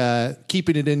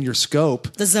your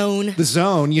scope. The zone. It's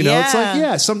like,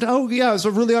 I was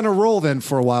really on a roll then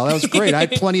for a while. That was great. I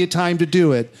had plenty of time to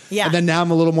do it. Yeah. And then now I'm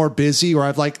a little more busy, or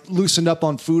I've like loosened up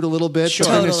on food a little bit. Sure.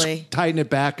 So I'm gonna Totally. tighten it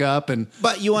back up.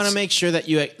 But you want to make sure that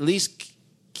you at least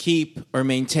keep or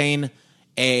maintain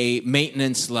a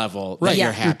maintenance level that Yeah.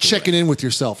 you're happy You're checking in with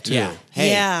yourself too. Yeah.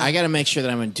 Hey, Yeah. I got to make sure that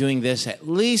I'm doing this at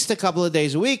least a couple of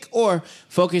days a week, or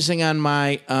focusing on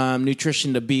my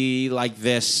nutrition to be like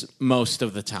this most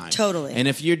of the time. Totally. And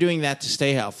if you're doing that to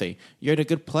stay healthy, you're at a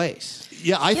good place.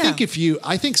 Yeah, I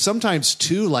think sometimes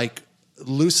too, like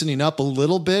loosening up a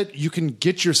little bit, you can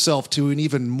get yourself to an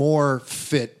even more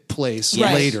fit place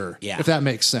Yes. later. Yeah. If that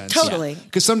makes sense. Totally.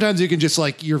 Because sometimes you can just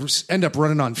like end up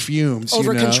running on fumes.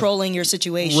 Over you know? controlling your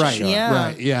situation. Right. Yeah.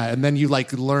 Right. Yeah. And then you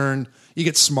like learn, you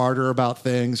get smarter about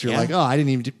things. You're Yeah. like, oh, I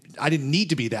didn't need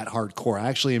to be that hardcore. I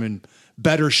actually am in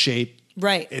better shape.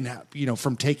 Right. And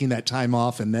from taking that time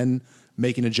off and then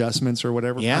making adjustments or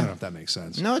whatever. Yeah. I don't know if that makes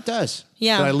sense. No, it does.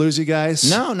 Yeah. Did I lose you guys?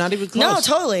 No, not even close. No,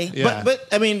 totally. Yeah.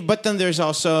 But then there's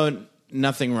also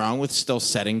nothing wrong with still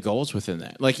setting goals within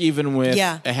that. Like even with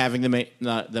having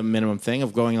the minimum thing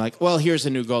of going like, well, here's a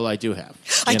new goal I do have.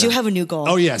 I do have a new goal.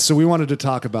 Oh, yeah. So we wanted to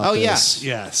talk about Oh, this. yes.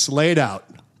 Yes. Lay it out.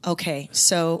 Okay,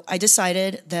 so I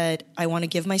decided that I want to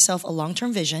give myself a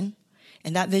long-term vision,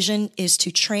 and that vision is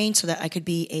to train so that I could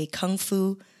be a kung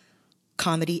fu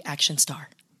comedy action star.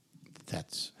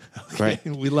 That's right.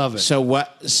 We love it. So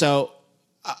what? So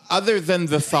other than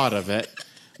the thought of it,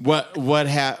 what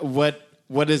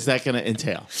is that going to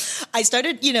entail? I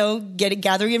started,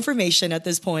 gathering information at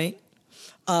this point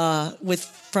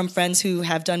from friends who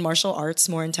have done martial arts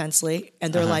more intensely,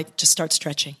 and they're like, just start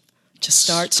stretching. Just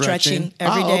start stretching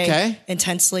every day okay.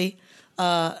 intensely.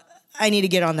 I need to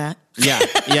get on that.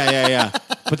 Yeah.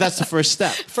 But that's the first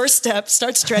step. First step,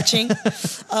 start stretching.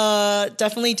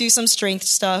 Definitely do some strength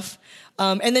stuff.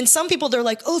 And then some people, they're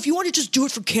like, oh, if you want to just do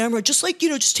it for camera, just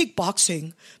just take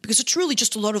boxing because it's really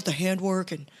just a lot of the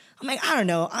handwork. And I'm like, I don't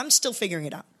know. I'm still figuring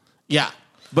it out. Yeah.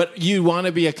 But you want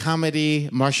to be a comedy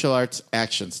martial arts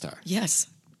action star. Yes.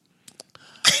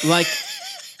 Like,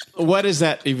 what does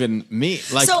that even mean?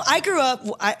 Like, So I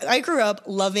grew up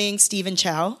loving Stephen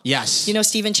Chow. yes. You know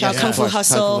Stephen Chow, Yeah, Kung of Fu course.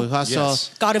 Hustle, Kung Fu Hustle.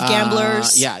 Yes. God of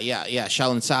Gamblers. Yeah.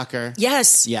 Shaolin Soccer.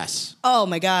 Yes. Yes. Oh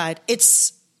my God.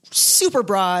 It's super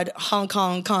broad Hong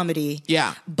Kong comedy.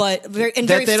 Yeah. But very That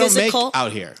they don't make physical.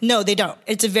 out here. No, they don't.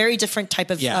 It's a very different type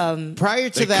of Prior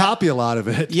to They that, copy a lot of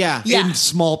it. Yeah. Yeah. In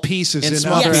small pieces, In in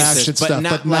small other pieces, action but stuff, not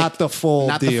but like- not the full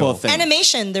not deal. the full thing.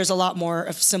 animation. There's a lot more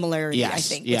of similarity, Yes, I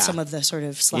think, yeah. with some of the sort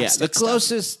of Yeah, slapstick the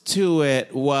closest to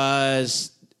it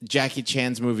was Jackie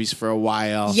Chan's movies for a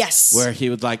while. Yes. Where he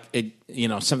would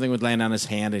something would land on his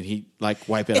hand and he'd like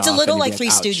wipe it off. It's a little and he'd like be Three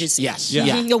 "Ouch." Stooges. Yes. Yeah.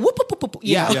 Yeah. You go, whoop, whoop, whoop, whoop.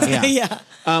 Yeah.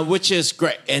 Yeah. Which is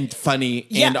great and funny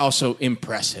Yeah. and also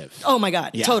impressive. Oh my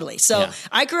God, Yeah. totally. So Yeah.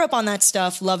 I grew up on that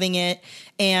stuff, loving it.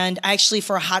 And I actually,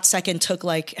 for a hot second,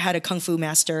 had a Kung Fu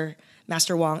master,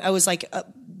 Master Wong. I was like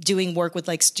doing work with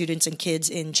like students and kids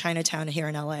in Chinatown here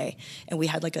in LA. And we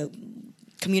had like a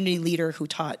community leader who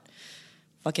taught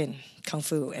fucking Kung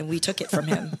Fu. And we took it from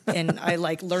him. And I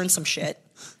like learned some shit,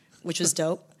 which was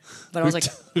dope. But I was like,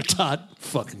 Who taught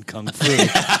fucking kung fu? And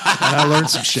I learned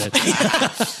some shit.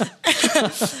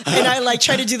 and I like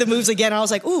tried to do the moves again. And I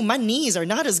was like, ooh, my knees are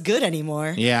not as good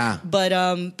anymore. Yeah. But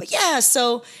yeah,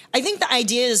 so I think the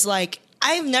idea is like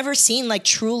I've never seen like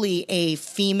truly a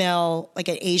female, like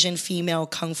an Asian female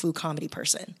kung fu comedy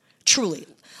person. Truly.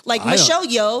 Like Michelle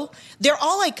Yeoh, they're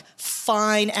all like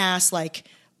fine ass like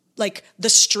the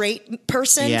straight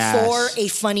person Yes. for a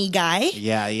funny guy.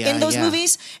 Yeah, in those yeah.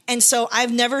 movies. And so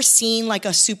I've never seen like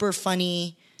a super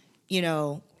funny,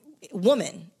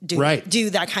 woman do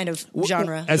that kind of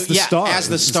genre. As the Yeah, star. as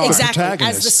the As star. Exactly,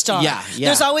 protagonist. as the star. Yeah.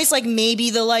 There's always like maybe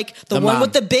the The one mom.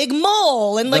 with the big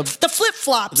mole and like The- the flip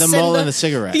flops, the mole and the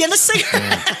cigarette. Yeah, the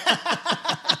cigarette.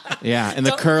 Yeah, and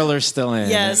the curler's still in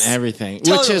Yes. and everything, which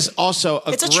Totally. is also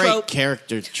a It's a great trope.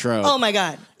 character trope. Oh my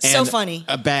God, so And funny.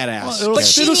 A badass. It'll, But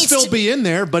she it'll needs still to- be in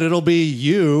there, but it'll be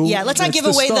you. Yeah, let's not that's give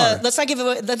away star.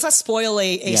 let's not spoil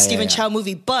a Stephen yeah. Chow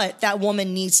movie, but that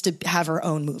woman needs to have her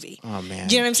own movie. Oh man,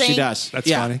 Do you know what I'm saying? She does. That's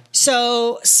Yeah. funny.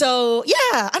 So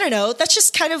yeah, I don't know. That's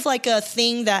just kind of like a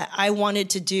thing that I wanted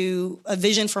to do, a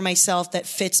vision for myself that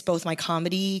fits both my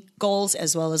comedy goals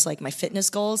as well as like my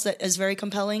fitness goals. That is very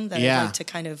compelling. That Yeah. I'd like to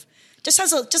kind of just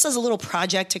as a little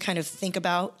project to kind of think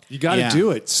about. You got to Yeah. do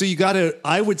it. So you got to,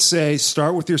 I would say,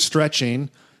 start with your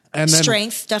stretching. And then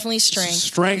Strength, definitely strength.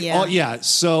 Strength. Yeah. Yeah.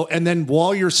 So, and then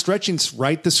while you're stretching,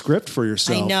 write the script for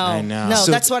yourself. I know. No,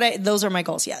 So- that's those are my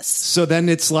goals. Yes. So then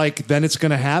it's like, then it's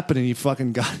going to happen, and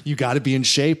you got to be in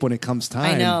shape when it comes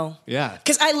time. I know. Yeah.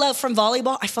 Because I love from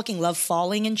volleyball. I fucking love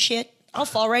falling and shit. I'll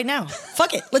fall right now.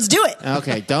 Fuck it. Let's do it.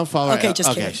 Okay, don't fall. Right Okay, up.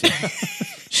 just kidding.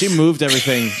 She moved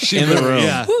everything in the moved, room,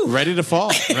 yeah. ready to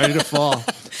fall. Ready to fall.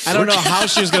 I don't know how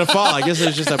she was going to fall. I guess it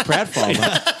was just a pratfall.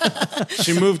 But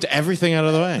she moved everything out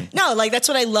of the way. No, like that's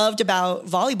what I loved about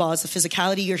volleyball is the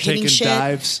physicality. You're hitting Taking shit.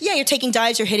 dives. Yeah, you're taking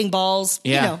dives. You're hitting balls.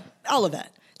 Yeah. All of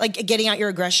that. Like getting out your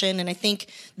aggression. And I think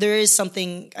there is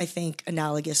something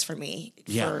analogous for me.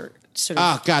 Yeah. For sort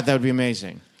of. Oh God, that would be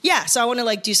amazing. Yeah. So I want to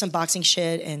like do some boxing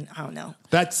shit and I don't know.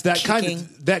 That's that kind Kicking.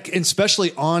 of that, and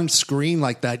especially on screen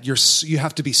like that. You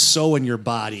have to be so in your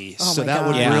body. so my that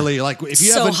would God. Yeah. really like if you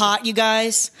So haven't. hot, you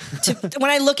guys. When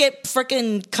I look at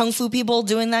freaking kung fu people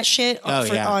doing that shit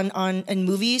yeah. on in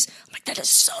movies, I'm like, that is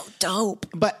so dope.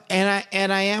 But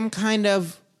and I am kind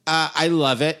of I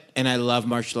love it, and I love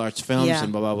martial arts films Yeah.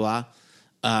 and blah blah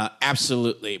blah.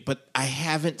 Absolutely, but I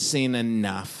haven't seen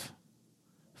enough.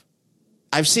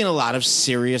 I've seen a lot of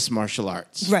serious martial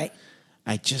arts. Right.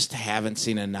 I just haven't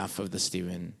seen enough of the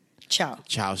Stephen Chow.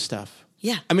 Chow stuff.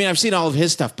 Yeah. I mean, I've seen all of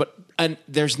his stuff, but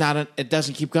there's not it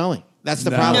doesn't keep going. That's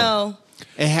the No. problem. No.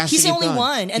 It has He's to the keep only going.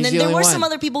 one. And He's then the there only were one. some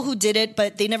other people who did it,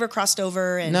 but they never crossed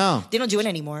over, and No. they don't do it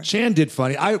anymore. Chan did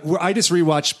funny. I just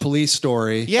rewatched Police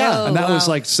Story. Yeah. and that Oh, was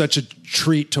wow. like such a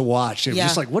treat to watch. It was Yeah.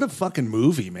 just like, what a fucking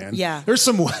movie, man. Yeah. There's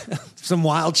some some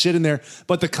wild shit in there,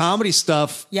 but the comedy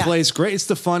stuff Yeah. plays great. It's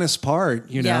the funnest part,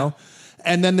 you Yeah. know.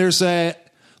 And then there's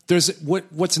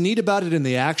what's neat about it in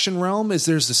the action realm is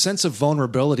there's a sense of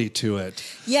vulnerability to it.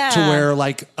 Yeah. To where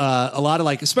like a lot of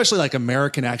like, especially like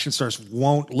American action stars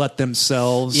won't let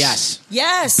themselves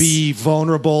Yes. be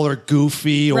vulnerable or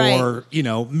goofy Right. or, you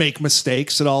know, make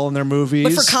mistakes at all in their movies.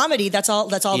 But for comedy, that's all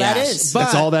that Yes. is.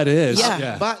 That's all that is.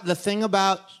 Yeah. But the thing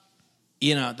about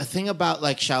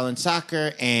like Shaolin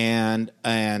Soccer and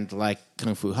like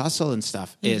Kung Fu Hustle and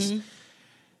stuff is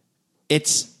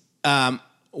it's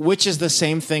which is the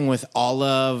same thing with all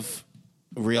of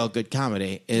real good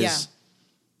comedy is Yeah.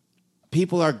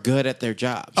 people are good at their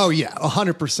jobs. Oh yeah,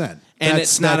 100%. and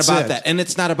it's not about it. that. And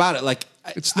it's not about it. Like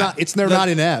It's not. They're not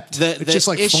inept. It's just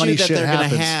like issue funny that shit they're gonna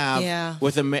happens. have Yeah.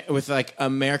 with like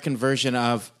American version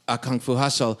of a Kung Fu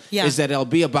Hustle Yeah. is that it'll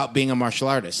be about being a martial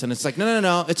artist, and it's like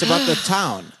no, it's about the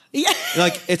town. Yeah.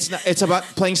 Like it's not, it's about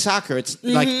playing soccer. It's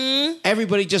like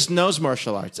everybody just knows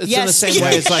martial arts. It's in the Yes. same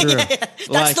way. It's like That's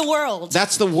like, the world.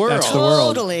 That's the world. That's the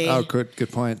world. Totally. Oh,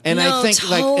 good point. And No, I think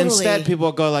like totally. instead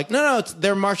people go like, no,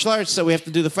 they're martial arts, so we have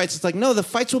to do the fights. It's like, no, the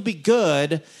fights will be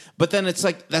good, but then it's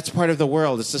like that's part of the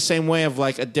world. It's the same way of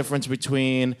like a difference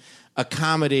between a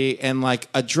comedy and like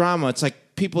a drama. It's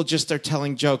like people just are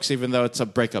telling jokes even though it's a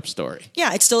breakup story.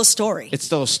 Yeah, it's still a story. It's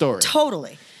still a story.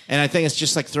 Totally. And I think it's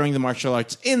just like throwing the martial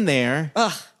arts in there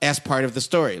Ugh. as part of the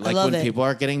story. Like love when it. people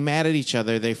are getting mad at each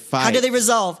other, they fight. How do they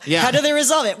resolve? Yeah. How do they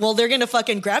resolve it? Well, they're going to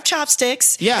fucking grab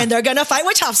chopsticks Yeah. and they're going to fight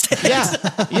with chopsticks.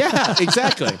 Yeah,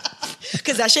 exactly.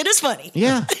 Because that shit is funny.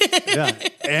 Yeah, Yeah,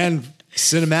 and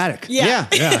cinematic. Yeah.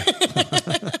 yeah,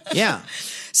 yeah.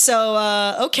 So,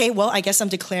 okay, well, I guess I'm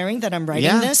declaring that I'm writing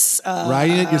Yeah. this.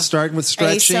 Writing it, you're starting with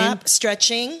stretching, ASAP,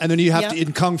 stretching. and then you have Yeah. to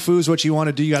in kung fu is what you want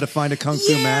to do. You got to find a kung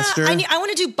fu master. I want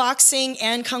to do boxing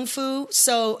and kung fu.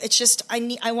 So it's just I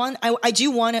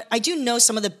do know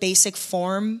some of the basic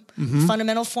form,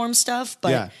 fundamental form stuff,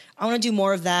 but Yeah. I want to do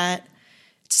more of that.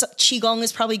 So, Qigong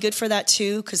is probably good for that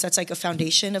too, because that's like a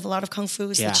foundation of a lot of kung fu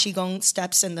is Yeah. the Qigong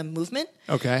steps and the movement.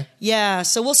 Okay. Yeah,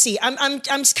 so we'll see. I'm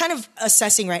kind of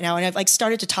assessing right now, and I've like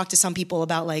started to talk to some people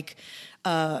about like,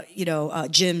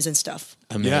 gyms and stuff.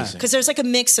 Amazing. Because there's like a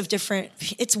mix of different.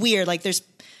 It's weird. Like there's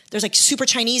like super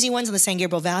Chinesey ones in the San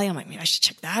Gabriel Valley. I'm like, maybe I should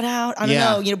check that out. I don't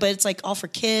Yeah. know, but it's like all for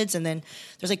kids. And then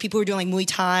there's like people who are doing like Muay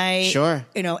Thai, Sure.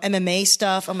 MMA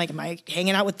stuff. I'm like, am I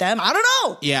hanging out with them? I don't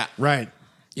know. Yeah. Right.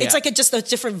 It's Yeah. like just a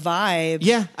different vibe.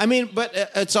 Yeah, I mean, but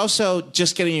it's also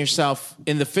just getting yourself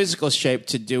in the physical shape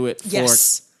to do it for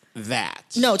Yes. that.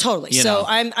 No, totally. You So know?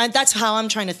 I'm that's how I'm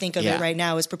trying to think of Yeah. it right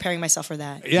now is preparing myself for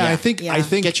that. Yeah, Yeah. I think Yeah. I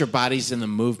think Get your bodies in the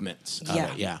movements. Of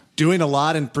Yeah. it, yeah. doing a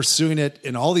lot and pursuing it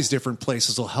in all these different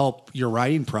places will help your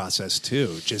writing process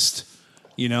too. Just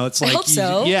it's like hope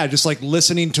so. just like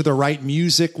listening to the right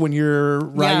music when you're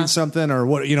writing Yeah. something or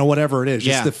whatever it is.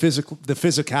 Yeah. Just the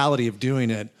physicality of doing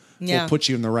it Yeah. will put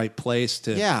you in the right place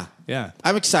to Yeah.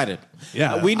 I'm excited.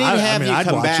 Yeah. We need to have you I'd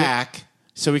come watch it. back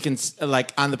so we can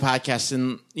like on the podcast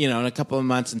in a couple of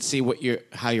months and see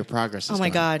how your progress is. Oh my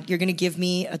going. God, you're going to give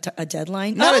me a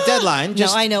deadline? Not a deadline,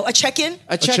 just- no, I know. A check-in?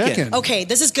 A check-in. check-in. Okay,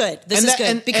 this is good. This And is that- good.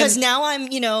 and- because and now I'm,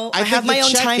 I I have think my the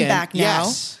own time check-in- back now.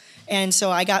 yes. And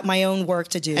so I got my own work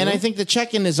to do. And I think the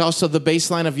check-in is also the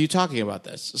baseline of you talking about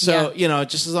this. So,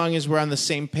 just as long as we're on the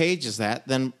same page as that,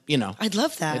 then, I'd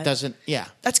love that. it doesn't, yeah.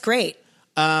 That's great.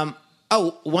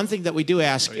 One thing that we do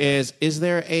ask is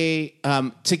there a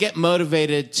to get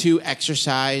motivated to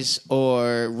exercise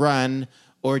or run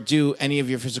or do any of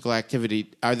your physical activity?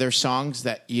 Are there songs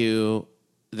that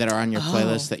are on your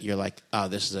playlist that you're like, oh,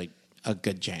 this is a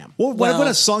good jam? What Well-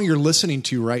 a song you're listening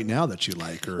to right now that you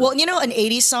like? Or Well, an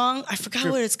 80s song. I forgot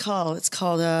what it's called. It's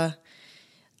called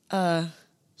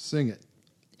sing it.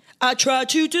 I Try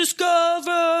to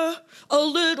Discover a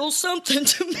Little Something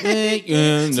to Make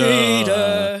No.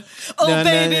 Sweeter. Oh, No, no,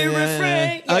 baby, no, no, no.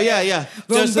 refrain. Oh, yeah.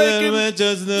 Just a breaking- little bit,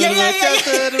 just a little Yeah, bit, yeah, just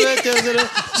a little bit, just a little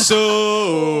bit.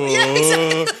 So, Yeah,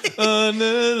 exactly.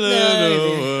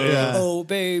 Yeah. Oh,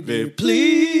 baby,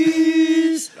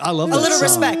 please. I love A that little song.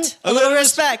 respect. A little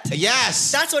respect.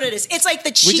 Yes. That's what it is. It's like the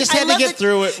We just had to get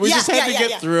through it. We just had to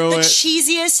get through the it.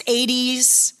 cheesiest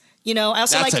 80s. I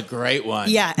also That's like a great one.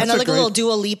 yeah, and That's I a like a great- little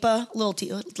Dua Lipa,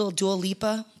 little Dua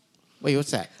Lipa. Wait,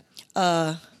 what's that?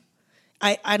 I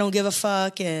don't give a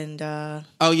fuck, and Oh,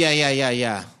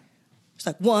 yeah. it's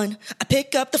like one. I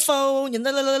pick up the phone, and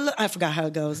I forgot how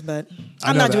it goes, but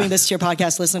I'm know not that. doing this to your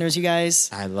podcast listeners, you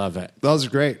guys. I love it. Those are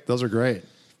great.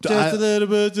 Just a little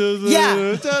bit.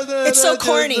 Yeah. It's so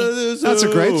corny. That's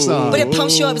a great song. But it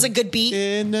pumps you up. It's a good beat.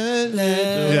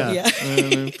 Yeah. Yeah.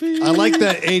 I like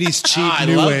that 80s cheap I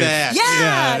new love wave. that.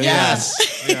 Yeah.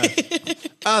 Yes.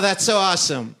 Oh, that's so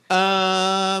awesome.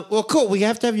 Well, cool. We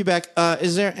have to have you back.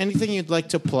 Is there anything you'd like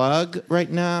to plug right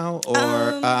now, or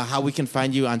how we can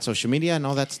find you on social media and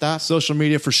all that stuff? Social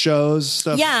media for shows,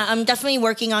 stuff. Yeah, I'm definitely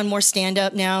working on more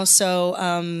stand-up now, so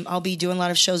I'll be doing a lot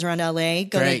of shows around LA.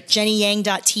 Go Great. to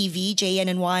JennyYang.tv,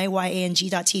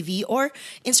 JennyYang.tv, or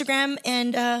Instagram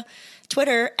and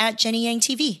Twitter at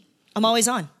JennyYangTV. I'm always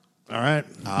on. All right.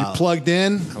 You're plugged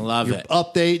in. I love you're it.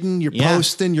 Updating. You're Yeah.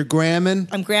 posting. You're gramming.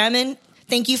 I'm Gramming.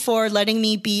 Thank you for letting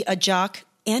me be a jock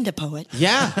and a poet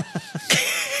Yeah.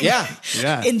 Yeah.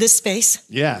 Yeah. in this space.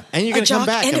 Yeah. And you're A going to come jock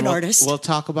back and an we'll, artist. we'll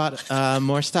talk about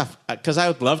more stuff. Because I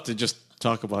would love to just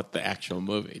talk about the actual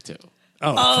movie, too.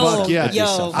 Oh, fuck yeah. That'd be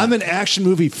so fun. I'm an action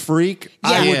movie freak.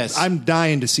 Yeah. Yes. I'm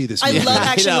dying to see this I movie. love I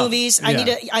action know. movies.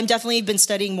 Yeah. I'm definitely been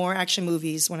studying more action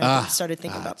movies when I started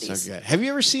thinking about these. So good. Have you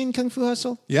ever seen Kung Fu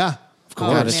Hustle? Yeah. Of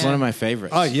course. God, it's man. one of my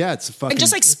favorites. Oh, yeah. It's a fucking. And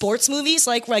just like sports movies,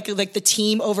 like the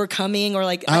team overcoming, or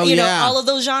like Oh, you know, yeah. all of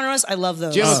those genres. I love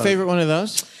those. Do you have a favorite one of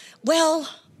those? Well,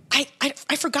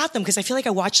 I forgot them because I feel like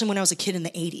I watched them when I was a kid in the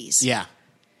 80s. Yeah.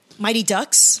 Mighty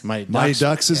Ducks. Mighty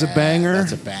Ducks is a banger.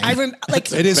 That's a banger.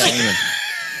 It is. Banger.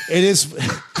 It is.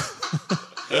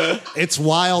 It's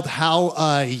wild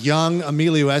how young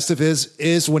Emilio Estevez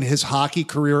is when his hockey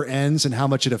career ends and how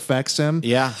much it affects him.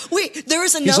 Yeah. Wait, there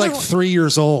was He's another like one. 3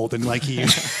 years old and like he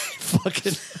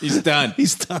fucking He's done.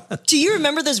 he's done. Do you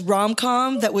remember this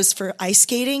rom-com that was for ice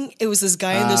skating? It was this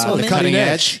guy and this woman. The Cutting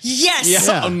Edge. Yes.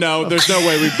 Yeah. Oh, no, there's no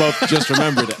way we both just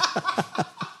remembered it.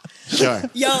 Sure.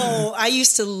 Yo, I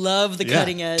used to love the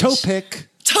Cutting Edge. Toe pick.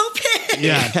 Toe pick.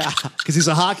 Yeah, because he's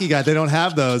a hockey guy. They don't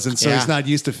have those, and so Yeah. he's not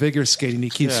used to figure skating. He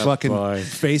keeps Yeah, fucking boy.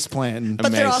 face planting.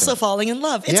 But they're Amazing. also falling in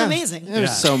love. It's Yeah. amazing. There's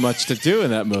Yeah. so much to do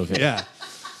in that movie. Yeah,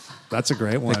 that's a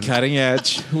great one. Cutting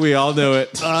Edge. We all knew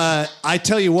it. I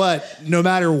tell you what, no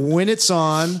matter when it's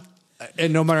on,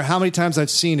 and no matter how many times I've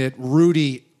seen it,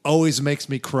 Rudy always makes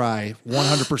me cry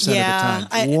 100% Yeah, of the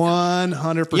time.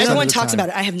 100%. Everyone of the talks time. about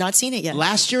it. I have not seen it yet.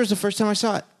 Last year was the first time I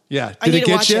saw it. Yeah, I did need it to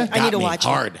get watch you? it. I need to me watch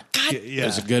hard. it. God, Yeah, It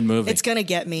was a good movie. it's gonna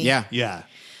get me. Yeah. yeah.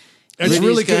 It's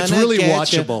really good. It's gonna really get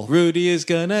watchable. Ya. Rudy is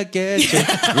gonna get you.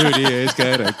 Rudy is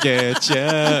gonna get you.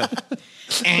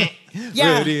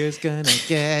 Yeah. Rudy is gonna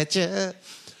get you.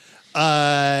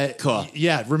 Cool.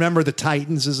 Yeah, remember the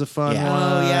Titans is a fun Yeah.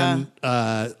 one. Oh,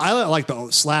 yeah. I like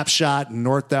the Slap Shot and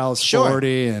North Dallas Sure.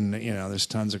 40, and you know, there's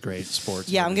tons of great sports.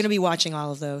 Yeah, I'm movies. going to be watching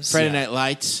all of those. Friday Night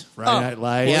Lights. Friday Oh. Night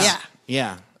Lights. Yeah. Yeah.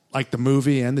 Yeah. Like the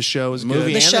movie and the show is Movie good.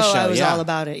 The and show, the show, I was yeah. all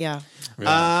about it. Yeah.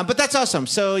 But that's awesome.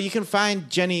 So you can find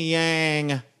Jenny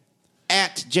Yang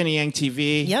at Jenny Yang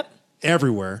TV. Yep.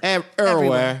 Everywhere.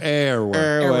 Everywhere.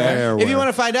 Everywhere. If you want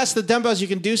to find us, The Dumbbells, you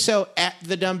can do so at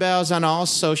The Dumbbells on all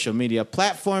social media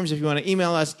platforms. If you want to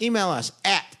email us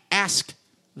at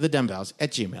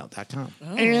askthedumbbells@gmail.com.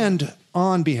 And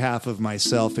on behalf of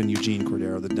myself and Eugene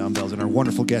Cordero, the Dumbbells, and our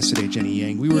wonderful guest today, Jenny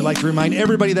Yang, we would like to remind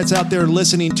everybody that's out there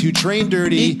listening to Train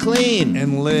Dirty, Eat clean.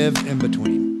 and live in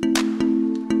between.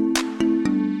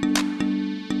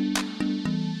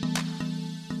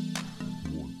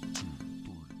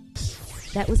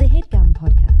 That was a HeadGum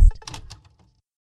podcast.